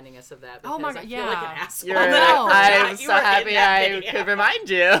 for reminding us of that. Oh my because God, I feel like yeah. an asshole. You're, that I forgot I'm you so were in happy that I video. could remind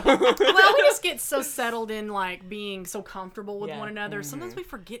you. Well, we just get so settled in like being so comfortable with Yeah. one another. Sometimes we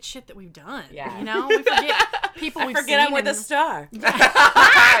forget shit that we've done. Yeah. You know, we forget people we've Forget seen. I'm with a and- star.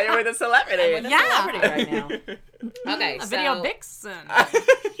 You're with a celebrity. With a Yeah. celebrity right now. Okay, a so video vixen.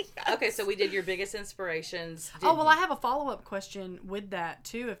 okay, so we did your biggest inspirations. Oh well, I have a follow-up question with that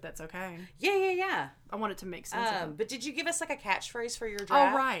too, if that's okay. Yeah. I want it to make sense. of it. But did you give us like a catchphrase for your Oh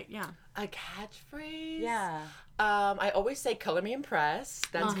draft? right, yeah. A catchphrase? Yeah. I always say color me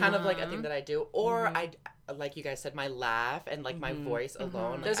impressed. That's kind of like a thing that I do. Or like you guys said, my laugh and like my voice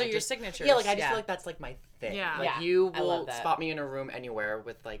alone. Like, Those are I your just, signatures. Yeah, like I just Yeah. feel like that's like my thing. Yeah. Like Yeah, you I will love that. spot me in a room anywhere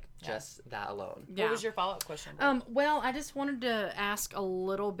with like just that alone. Yeah. What was your follow-up question? Well, I just wanted to ask a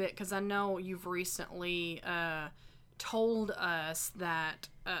little bit because I know you've recently told us that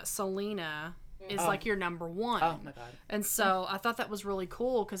Selena is like your number one. Oh my god. And so I thought that was really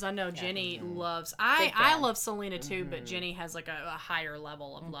cool because I know Jenny loves. I love Selena too, but Jenny has like a higher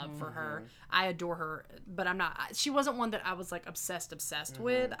level of love for her. I adore her, but I'm not. She wasn't one that I was like obsessed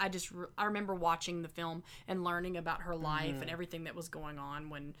with. I remember watching the film and learning about her life and everything that was going on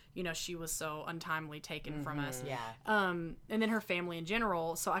when she was so untimely taken from us. Yeah. And then her family in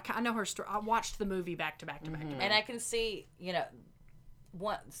general. So I know her story. I watched the movie back to back to back to back. And I can see,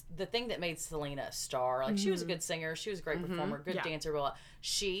 the thing that made Selena a star, like she was a good singer, she was a great performer, good dancer, blah, blah.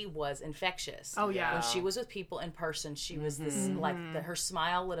 She was infectious. Oh, yeah. When she was with people in person, she was this her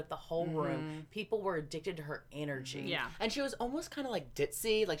smile lit up the whole room. People were addicted to her energy. Yeah. And she was almost kind of like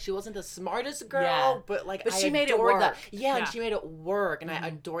ditzy. Like she wasn't the smartest girl, Yeah. but like But I she made it adored that. work. Yeah, Yeah. and she made it work, and I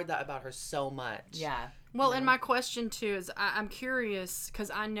adored that about her so much. Yeah. Well, and my question too is I'm curious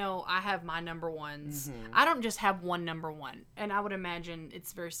because I know I have my number ones. Mm-hmm. I don't just have one number one, and I would imagine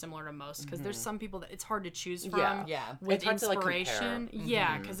it's very similar to most because there's some people that it's hard to choose from. Yeah. Yeah. With It's hard to, like, compare. inspiration,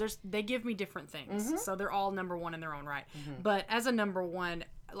 yeah, because they give me different things, so they're all number one in their own right. But as a number one,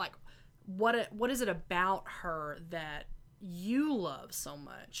 like, what is it about her that you love so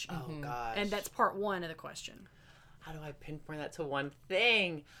much? Oh gosh. And that's part one of the question. How do I pinpoint that to one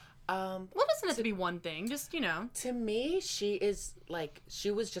thing? Well, it doesn't have to be one thing, just To me, she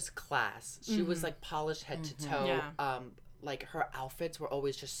was just class. She was like polished head to toe. Yeah. Like her outfits were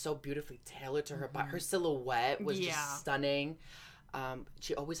always just so beautifully tailored to her body. Her silhouette was Yeah. just stunning.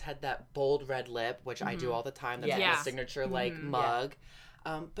 She always had that bold red lip, which I do all the time. That's like Yeah. a signature like mug.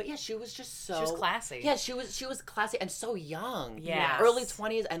 But yeah, she was just so. She was classy. Yeah, she was classy and so young. Yes. early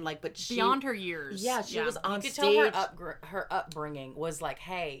 20s and like, but she beyond her years. Yeah, she was on You could stage. tell her upbringing was like,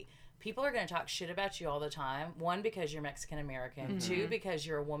 hey, people are going to talk shit about you all the time. One, because you're Mexican American. Two, because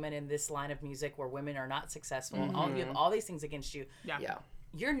you're a woman in this line of music where women are not successful. You have all these things against you. Yeah.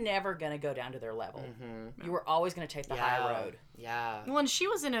 You're never going to go down to their level. You were always going to take the high road. Yeah. Well, and she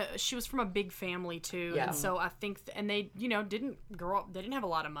was from a big family too, Yeah. and so I think, and they, didn't grow up. They didn't have a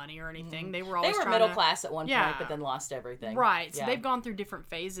lot of money or anything. They were always They were trying middle to, class at one Yeah. point, but then lost everything. right? So Yeah. they've gone through different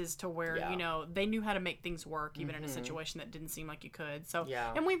phases to where Yeah. they knew how to make things work, even in a situation that didn't seem like you could. So,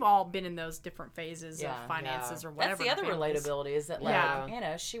 Yeah. and we've all been in those different phases Yeah. of finances Yeah. or whatever. That's the other in our families. relatability is that, like,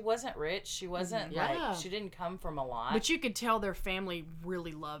 Yeah. she wasn't rich. She wasn't, Yeah. like, she didn't come from a lot. But you could tell their family really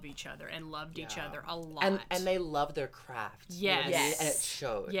loved each other and loved each other a lot. And they love their craft. Yes. Yes. And it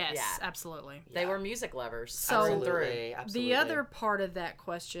showed. yes, Yeah. absolutely. They were music lovers. So- through and through. Absolutely. Absolutely. The other part of that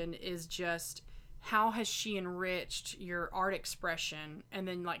question is just how has she enriched your art expression and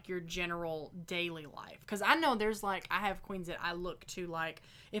then like your general daily life? Because I know there's like, I have queens that I look to, like,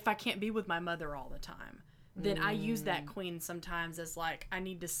 if I can't be with my mother all the time, then I use that queen sometimes as like, I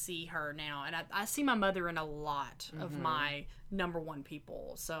need to see her now. And I see my mother in a lot of my number one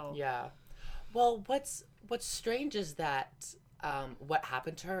people. So Yeah. Well, what's strange is that what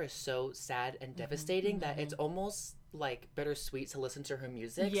happened to her is so sad and devastating that it's almost like bittersweet to listen to her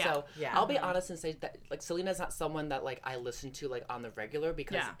music. Yeah. So Yeah. I'll be honest and say that like Selena's not someone that like I listen to like on the regular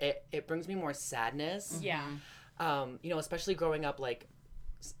because it brings me more sadness. yeah. Especially growing up, like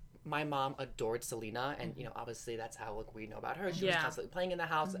my mom adored Selena, and obviously that's how like we know about her. She was Yeah. constantly playing in the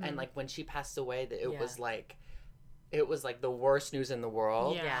house, and like when she passed away, that Yeah. it was like the worst news in the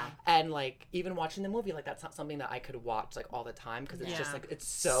world. Yeah. And like even watching the movie, like that's not something that I could watch like all the time because it's just Yeah. like it's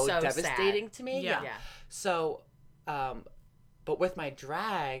so, So devastating to me. Yeah. Yeah. So, but with my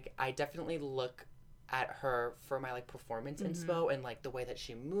drag, I definitely look at her for my like performance inspo and like the way that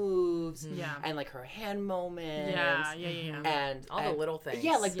she moves Yeah. and like her hand movements. Yeah. And All the little things.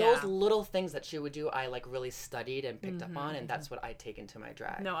 Yeah, like Yeah. those little things that she would do, I like really studied and picked up on, and that's what I take into my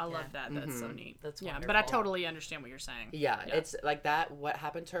drag. No, I love that. That's so neat. That's but I wonderful. totally understand what you're saying. Yeah, it's like that. What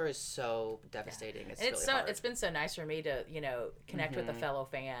happened to her is so devastating. It's And it's really hard. it's been so nice for me to connect with a fellow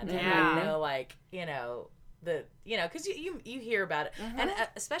fan Yeah. and like know because you hear about it, and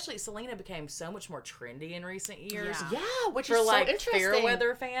especially Selena became so much more trendy in recent years. Yeah. Yeah, which For is like so interesting.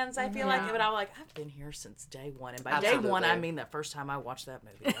 Fairweather fans, I feel like, Yeah. but I'm like, I've been here since day one, and by day Absolutely. one, I mean the first time I watched that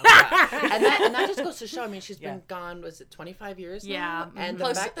movie. and that just goes to show. I mean, she's been gone. Was it 25 years? Yeah. now? And the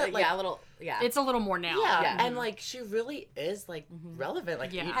Close, fact that like a little, It's a little more now. yeah, Yeah. and like she really is like relevant.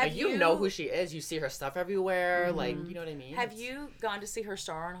 Like Yeah. you, Have you you- know who she is. You see her stuff everywhere. Like you know what I mean. Have you gone to see her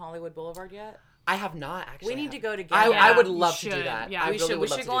star on Hollywood Boulevard yet? I have not actually. We need to go together. I would you love to do should. that. Yeah, I we really should. would We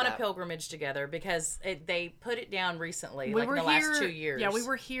love should to go do on a that. pilgrimage together because they put it down recently, We like were in the here, last 2 years. Yeah, we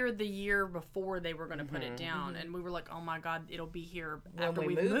were here the year before they were going to put it down, and we were like, "Oh my God, it'll be here after we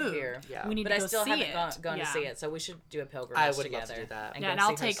we moved moved here. Yeah. We need but to I go still see haven't it. gone to Yeah. see it, so we should do a pilgrimage I would together. love to do that. Yeah, and go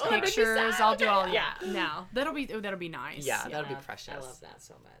I'll see her take stuff. pictures. I'll do all. Yeah. No, that'll be nice. Yeah, that'll be precious. I love that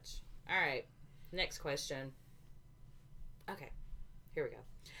so much. All right, next question. Okay, here we go.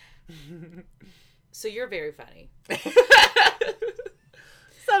 So you're very funny.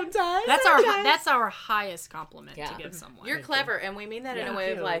 Sometimes. That's our highest compliment Yeah. to give someone. You're clever, and we mean that in a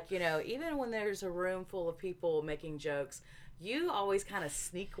way of you. like, even when there's a room full of people making jokes, you always kind of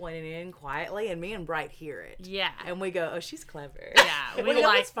sneak one in quietly, and me and Bright hear it. Yeah. And we go, oh, she's clever. Yeah, we Well, you know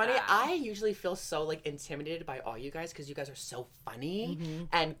like what's funny? that. I usually feel so like intimidated by all you guys because you guys are so funny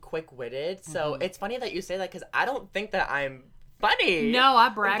and quick-witted. So it's funny that you say that because I don't think that I'm funny. No, I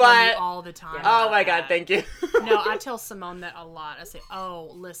brag on But- you all the time. Oh about my God! that. Thank you. No, I tell Simone that a lot. I say,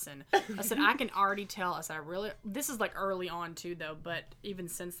 "Oh, listen." I said, "I can already tell." I said, "I really." This is like early on too, though. But even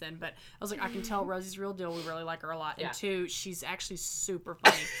since then, but I was like, "I can tell Rosie's real deal. We really like her a lot." Yeah. And two, she's actually super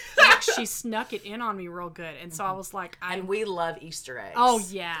funny. Like, she snuck it in on me real good, and so I was like, And we love Easter eggs. Oh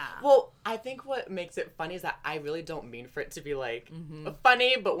yeah. Well, I think what makes it funny is that I really don't mean for it to be like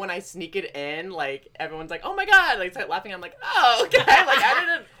funny, but when I sneak it in, like everyone's like, "Oh my God!" Like start laughing. I'm like, "Oh, okay." Like I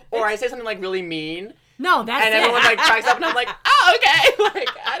didn't. Or I say something like really mean, No, that's and it. everyone like cracks up, and I'm like, "Oh, okay." Like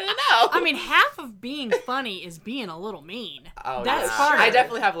I didn't know. I mean, half of being funny is being a little mean. oh, that's yeah. part of I it.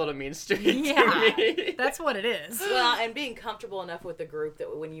 definitely have a little mean streak Yeah, to me. that's what it is. Well, and being comfortable enough with the group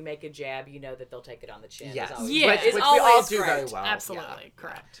that when you make a jab, you know that they'll take it on the chin. Yes. Is always- Yeah. Which is we all always do very great. well. Absolutely Yeah.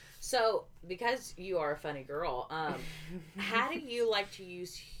 correct. So, because you are a funny girl, how do you like to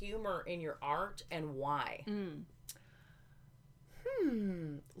use humor in your art and why?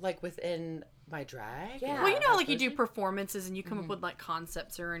 Like within my drag. Yeah. Well, you know, like you do person? performances and you come up with like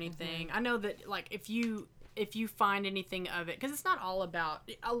concepts or anything. I know that like if you find anything of it, because it's not all about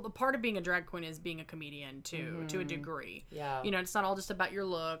a part of being a drag queen is being a comedian too, to a degree. Yeah. You know, it's not all just about your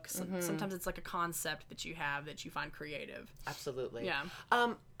looks. Sometimes it's like a concept that you have that you find creative. Absolutely. Yeah.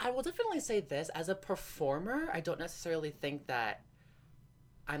 I will definitely say this as a performer. I don't necessarily think that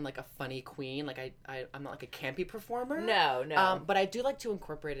I'm like a funny queen. Like I'm not like a campy performer. No. But I do like to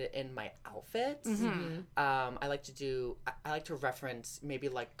incorporate it in my outfits. I like to reference maybe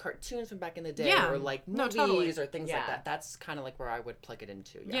like cartoons from back in the day, Yeah. or like No, movies totally. or things Yeah. like that. That's kind of like where I would plug it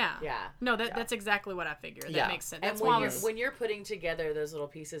into. Yeah. Yeah. No, that's exactly what I figured. That Yeah. makes sense. And That's why I when was. you're putting together those little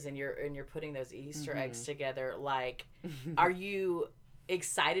pieces and you're putting those Easter eggs together, like, are you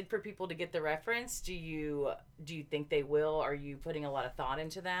excited for people to get the reference? Do you think they will? Are you putting a lot of thought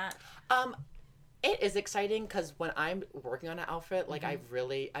into that? It is exciting because when I'm working on an outfit, like I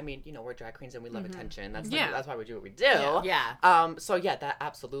mean, we're drag queens and we love attention. That's Yeah. that's why we do what we do. Yeah. So yeah, that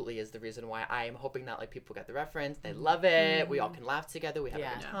absolutely is the reason why I am hoping that like people get the reference, they love it, we all can laugh together, we have a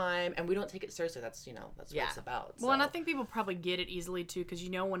good time, and we don't take it seriously. That's that's what it's about. Well, and I so. think people probably get it easily too, because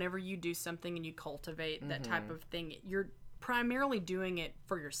whenever you do something and you cultivate that type of thing, you're primarily doing it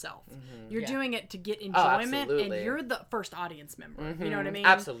for yourself. You're doing it to get enjoyment, and absolutely. you're the first audience member. You know what I mean?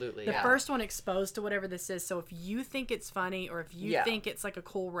 Absolutely, The yeah. first one exposed to whatever this is. So if you think it's funny, or if you think it's like a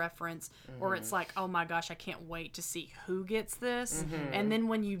cool reference, or it's like, oh my gosh, I can't wait to see who gets this. And then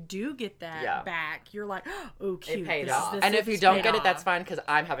when you do get that back, you're like, oh, cute. paid this, off. this And is if you don't paid get it, off. that's fine because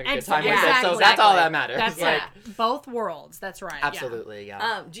I'm having a good Exactly. time with it. So Exactly. that's all that matters. That's like, both worlds. That's right. yeah. absolutely,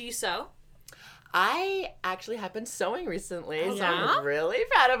 yeah. Do you sew? I actually have been sewing recently, so yeah? I'm really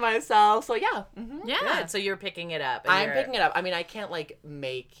proud of myself. So yeah. Yeah. Good. So you're picking it up. And I'm you're- picking it up. I mean, I can't like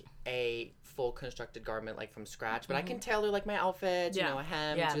make a full constructed garment like from scratch, but I can tailor like my outfits, Yeah. a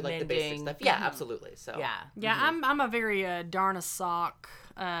hem, Yeah, do like the basic mending. stuff. Yeah, absolutely. So Yeah. Yeah, I'm a very Darna sock,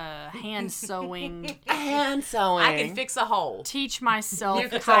 hand sewing, hand sewing. I can fix a hole. teach myself You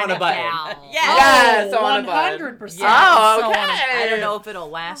can sew on kind a of button. gal. Yes. Yeah, sew on a button. 100%. Oh, sew on a- okay. I don't know if it'll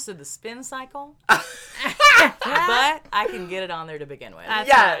last through the spin cycle, but I can get it on there to begin with. That's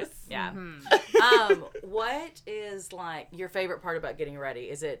Yes. Yeah. What is like your favorite part about getting ready?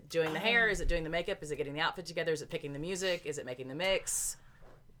 Is it doing the hair? Is it doing the makeup? Is it getting the outfit together? Is it picking the music? Is it making the mix?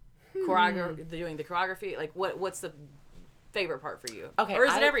 Doing the choreography? Like what's the favorite part for you? Okay, Or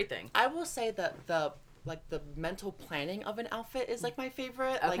is it everything? I will say that the mental planning of an outfit is like my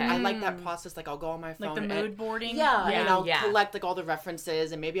favorite. Like Okay. I like that process. Like I'll go on my phone. Like the and- mood boarding. Yeah, and I'll Yeah. collect like all the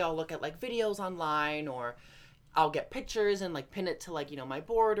references, and maybe I'll look at like videos online, or I'll get pictures and like pin it to like my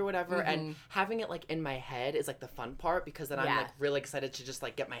board or whatever. And having it like in my head is like the fun part because then I'm Yeah. like really excited to just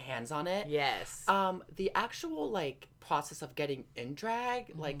like get my hands on it. Yes. The actual like process of getting in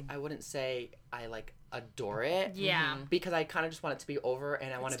drag, like, I wouldn't say I, like, adore it. Yeah. Because I kind of just want it to be over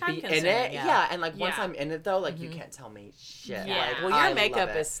and I want to be in time-consuming, it. yeah. Yeah. And, like, once Yeah. I'm in it, though, like, you can't tell me shit. Yeah. Like, Well, I your love makeup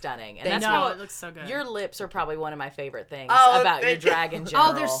it. is stunning, and Thank that's you. No, what it looks so good. your lips are probably one of my favorite things Oh, about your thank you. drag in general.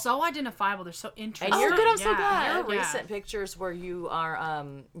 Oh, they're so identifiable. They're so interesting. And you're good, I'm so Yeah, glad. Your yeah. recent pictures where you are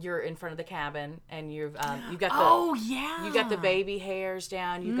you're in front of the cabin and you've got the Oh, yeah. you got the baby hairs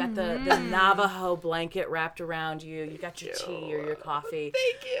down, you've got the Navajo blanket wrapped around you, you got your tea or your coffee.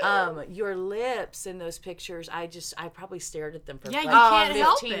 Thank you. Your lips in those pictures, I probably stared at them for Yeah, you like can't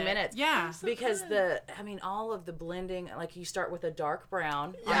help 15 it. minutes. Yeah. Because all of the blending, like you start with a dark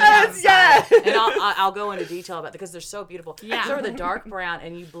brown. Yes, yes. And I'll go into detail about it because they're so beautiful. Yeah. You start with a dark brown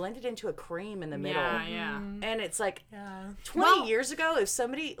and you blend it into a cream in the middle. Yeah, yeah. And it's like 20 years ago, if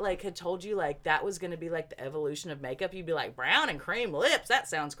somebody like had told you like that was going to be like the evolution of makeup, you'd be like, brown and cream lips, that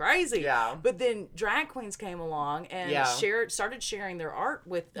sounds crazy. Yeah. But then drag queens came along and Yeah. started sharing their art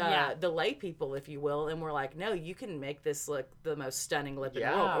with the lay people, if you will, and we're like, no, you can make this look the most stunning lip in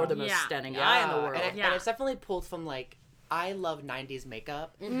the world or the most Yeah. stunning eye in the world. And it's definitely pulled from, like, I love 90s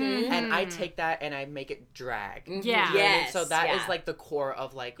makeup, and I take that and I make it drag. Yeah. You know what I mean? Yes, So that is yeah. like the core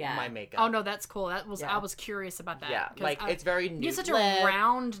of, like, Yeah. my makeup. Oh no, that's cool. That was Yeah. I was curious about that. Yeah, 'cause like, it's very you nude have such lip. a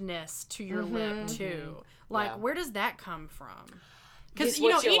roundness to your lip too. Like, Yeah. where does that come from? Just you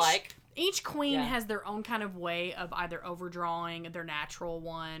know, what you each like. each queen Yeah. has their own kind of way of either overdrawing their natural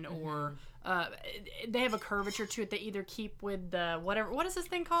one or they have a curvature to it. They either keep with the whatever. What is this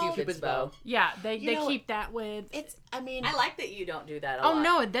thing called? Cupid's bow. Yeah, they know, keep that with. It's, I mean, I like that you don't do that a Oh lot.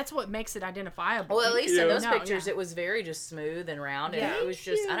 no, that's what makes it identifiable. Well, at least in you. those No, pictures, yeah. it was very just smooth and round, and Yeah. it was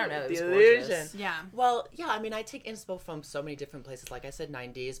just, I don't know, it was The gorgeous. illusion. Yeah. Well, yeah, I mean, I take inspo from so many different places. Like I said,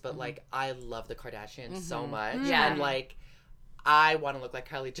 90s, but, like, I love the Kardashians so much. Yeah. And, like, I want to look like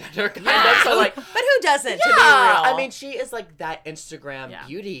Kylie Jenner, kind Yeah. of. So, like, But who doesn't, to be yeah, real? I mean, she is like that Instagram Yeah.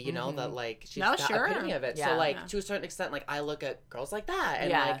 beauty, you know, that, like, she's No, the sure. epitome of it. Yeah. So, like, Yeah. to a certain extent, like, I look at girls like that, and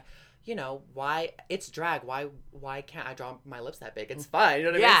Yeah. like, you know, why it's drag? Why can't I draw my lips that big? It's fun, you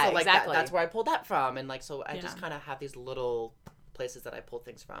know what I Yeah, mean? So, like, exactly. that's where I pulled that from, and like, so I Yeah. just kind of have these little places that I pull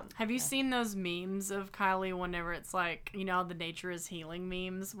things from. Have you seen those memes of Kylie whenever it's like, you know, the nature is healing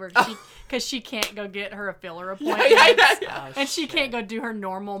memes where she, because she can't go get her filler appointment Oh, and she can't go do her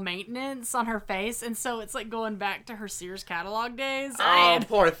normal maintenance on her face. And so it's like going back to her Sears catalog days. Oh, And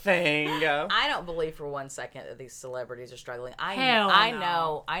poor thing. I don't believe for one second that these celebrities are struggling. Hell I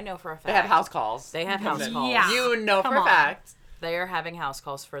no. know for a fact. They have house calls. They have house calls. Yeah. You know Come for a on. fact. They are having house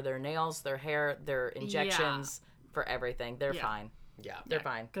calls for their nails, their hair, their injections, for everything. They're Yeah. fine. Yeah. They're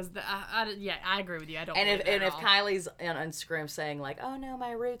fine. because I agree with you. I don't. And believe if that and at if all. Kylie's on Instagram saying like, "Oh no,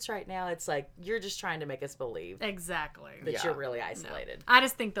 my roots right now," it's like you're just trying to make us believe Exactly. that Yeah. you're really isolated. I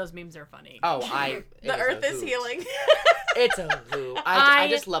just think those memes are funny. Oh, The earth is hoot. healing. It's a hoot. I I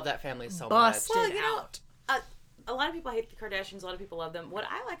just love that family so busted much. Well, you know, out. a lot of people hate the Kardashians. A lot of people love them. What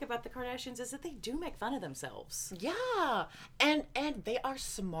I like about the Kardashians is that they do make fun of themselves. Yeah, and they are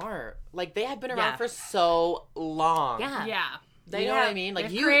smart. Like, they have been around Yeah. for so long. Yeah. You know what I mean? Like,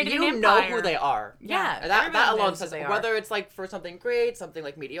 they've you created an know empire. who they are. Yeah, And that everybody alone knows who says, they are. whether it's like for something great, something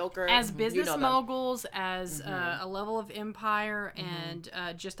like mediocre. As you business know them. moguls, as a level of empire, and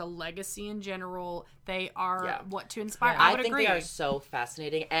just a legacy in general, they are Yeah. what to inspire. I I would think agree. they are so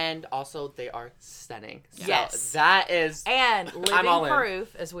fascinating, and also they are stunning. So Yes. that is. And living all in.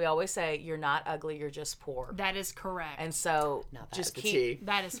 proof, as we always say, you're not ugly, you're just poor. That is correct. And so Now that just is the tea.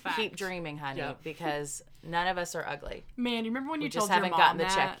 that is fact. keep dreaming, honey, Yeah. because none of us are ugly. Man, you remember when you We just told your haven't mom gotten the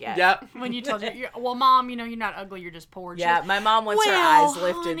that? check yet. Yep. When you told your, well, Mom, you know, you're not ugly, you're just poor. She Yeah, goes, my mom wants her "Well, eyes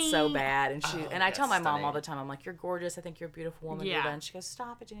lifted so honey." bad, and Oh, and I tell my that's mom all stunning. the time, I'm like, "You're gorgeous. I think you're a beautiful woman." Yeah. You're done. She goes,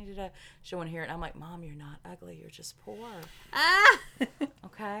 "Stop it, you need to." She won't hear it. And I'm like, "Mom, you're not ugly. You're just poor."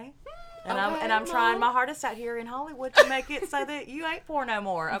 Okay. And I'm trying my hardest out here in Hollywood to make it so that you ain't poor no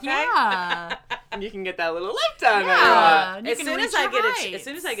more. Okay. Yeah. And you can get that little lip done. Yeah. And you As can soon reach as I your get heights. as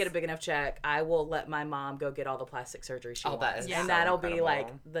soon as I get a big enough check, I will let my mom go get all the plastic surgery she Oh, that wants, is and so that'll be incredible.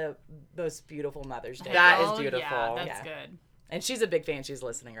 like the most beautiful Mother's Day. That is Oh, beautiful. Yeah, that's Yeah. good. And she's a big fan. She's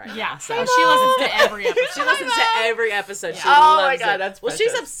listening right Yeah. now. So So she listens to every episode. she listens to every episode. She Oh my loves God, it. that's well, she's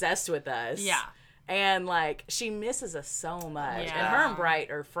precious. obsessed with us. Yeah. And like she misses us so much. Yeah. And her and Bright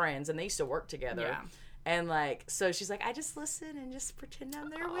are friends, and they used to work together. Yeah. And like, so she's like, I just listen and just pretend I'm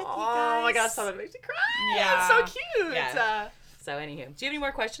there with you guys. Oh my gosh, that makes me cry. Yeah. It's so cute. Yeah. So, anywho, do you have any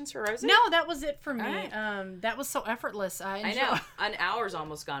more questions for Rosie? No, that was it for me. right. That was so effortless. I know. An hour's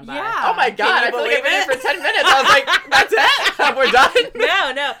almost gone by. Yeah. Oh my God! you I feel like I've believe been here for 10 minutes. I was like, "That's it? We're done?"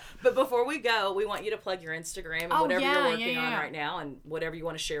 No. But before we go, we want you to plug your Instagram and whatever you're working on right now, and whatever you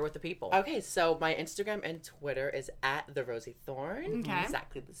want to share with the people. Okay, so my Instagram and Twitter is @the Rosie Thorne. Okay.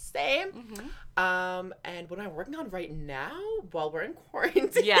 Exactly the same. And what I'm working on right now, while we're in quarantine.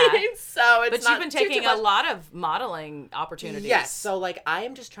 Yeah. So it's But you've been taking a lot of modeling opportunities. Yes. So like I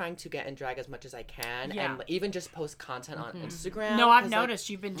am just trying to get in drag as much as I can, Yeah. and even just post content on Instagram. No, I've 'cause, like, noticed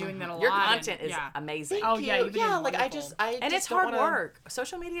you've been doing that a lot. Your content and- is amazing. Oh, yeah, you've been doing like I wonderful. And it's don't hard wanna- work.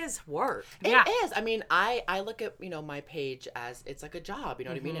 Social media is work. It Yeah. is. I mean, I look at, my page as it's like a job, you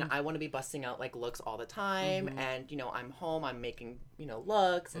know what I mean? And I want to be busting out like looks all the time. And, I'm home, I'm making,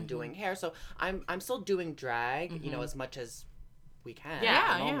 looks and doing hair. So I'm still doing drag, as much as we can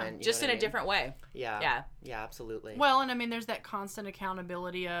at the moment. you Just know in what a I mean? different way. Yeah, absolutely. Well, and I mean, there's that constant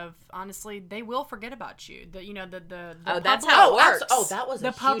accountability of, honestly, they will forget about you. The that's public- how it works. That was a the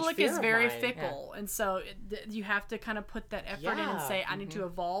huge public fear is of very mine. fickle, and so you have to kind of put that effort in and Yeah. say, I need to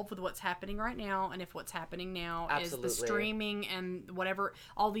evolve with what's happening right now, and if what's happening now is Absolutely. the streaming and whatever,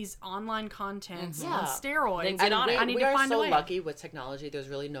 all these online contents Yeah. on steroids, Then get on it. I need we to are find so a way. lucky with technology. There's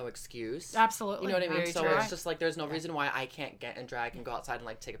really no excuse. Absolutely. You know what I mean? Very So true. it's just like there's no reason why I can't get in drag and go outside and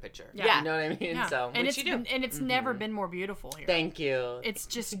like take a picture. Yeah. You know what I mean? Yeah. So and Which you do. it's never been more beautiful here. thank you. It's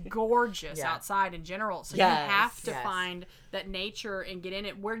just gorgeous Yeah. outside in general. So Yes. you have to Yes. find that nature and get in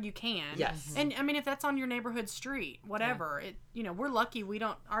it where you can. Yes. And I mean, if that's on your neighborhood street, whatever, we're lucky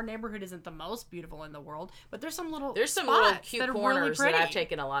our neighborhood isn't the most beautiful in the world, but there's some little little spots cute that are corners really that I've pretty.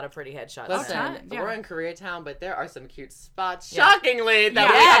 taken a lot of pretty headshots. Listen, time, yeah. we're in Koreatown, but there are some cute spots, Yeah. shockingly, that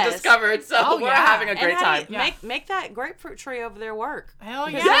we Yes. have discovered. So Oh, we're yeah. having a And great how time. do you make that grapefruit tree over there work. Hell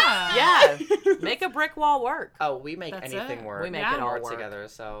Because yeah. Yeah. Make a brick wall work. Oh, we make That's anything it. work. We make it when all we're work. together.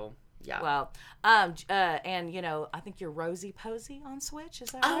 So yeah. Well, and I think you're Rosie Posey on Switch. Is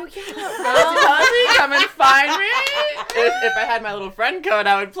that Oh right? yeah, Rosie Posey, come and find me. If I had my little friend code,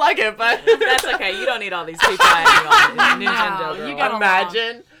 I would plug it. But That's okay. You don't need all these people adding you on Nintendo. you girl. got a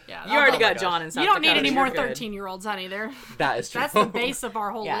imagine. Yeah, You already Oh my got gosh. John and South you don't need Dakota. any more You're good. 13-year-olds, honey. That is true. That's the base of our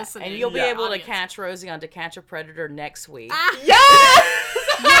whole Yeah, listening. and you'll be Yeah. able audience. to catch Rosie on To Catch a Predator next week. Yes.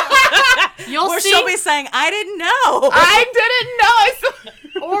 You'll Or see, she'll be saying, I didn't know. I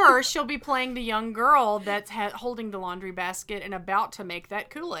didn't know. or she'll be playing the young girl that's holding the laundry basket and about to make that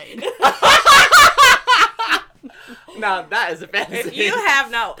Kool-Aid. Now that is a fantasy. If you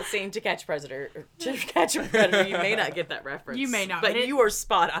have not seen To Catch a Predator, you may not get that reference. You may not, but but it- you are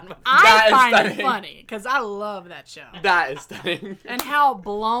spot on. I That is find it stunning. funny because I love that show. That is stunning. And how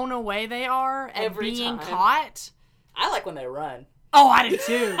blown away they are at Every being time. caught. I like when they run. Oh, I do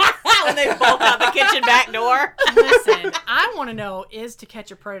too. When they bolt out the kitchen back door. Listen, I want to know, is To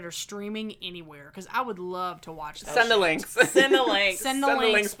Catch a Predator streaming anywhere? Because I would love to watch that. Send the show. links. Send the links. Send the Send the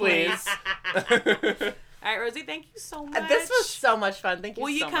links, links, please. All right, Rosie, thank you so much. This was so much fun. Thank you.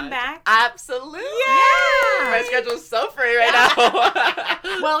 Will you so come much. back? Absolutely. Yeah. My schedule's so free right now.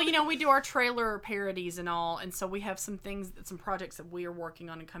 Well, we do our trailer parodies and all, and so we have some projects that we are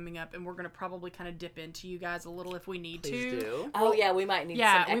working on and coming up, and we're going to probably kind of dip into you guys a little if we need Please to. do. Oh, yeah, we might need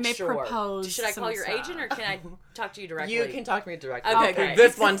Yeah, some we may extra work. propose Should I call some your stuff. agent, or can I talk to you directly? You can talk to me directly. Okay, great.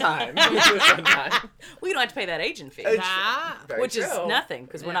 This one time. This one time. We don't have to pay that agent fee, Ah, Very which is true. nothing,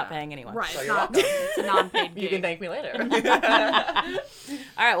 because we're not Yeah. paying anyone. right. So It's, you're not, welcome. it's a non-paid gig. You can thank me later.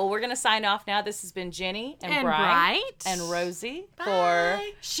 All right, well, we're going to sign off now. This has been Jenny and, And Bright Bright. and Rosie for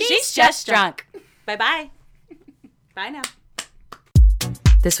Bye. She's Just Drunk. Bye-bye. Bye now.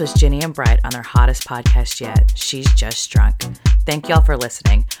 This was Jenny and Bright on their hottest podcast yet, She's Just Drunk. Thank y'all for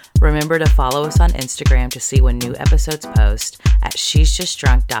listening. Remember to follow us on Instagram to see when new episodes post at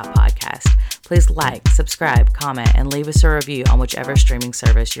she'sjustdrunk.podcast. Please like, subscribe, comment, and leave us a review on whichever streaming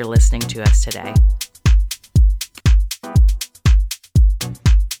service you're listening to us today.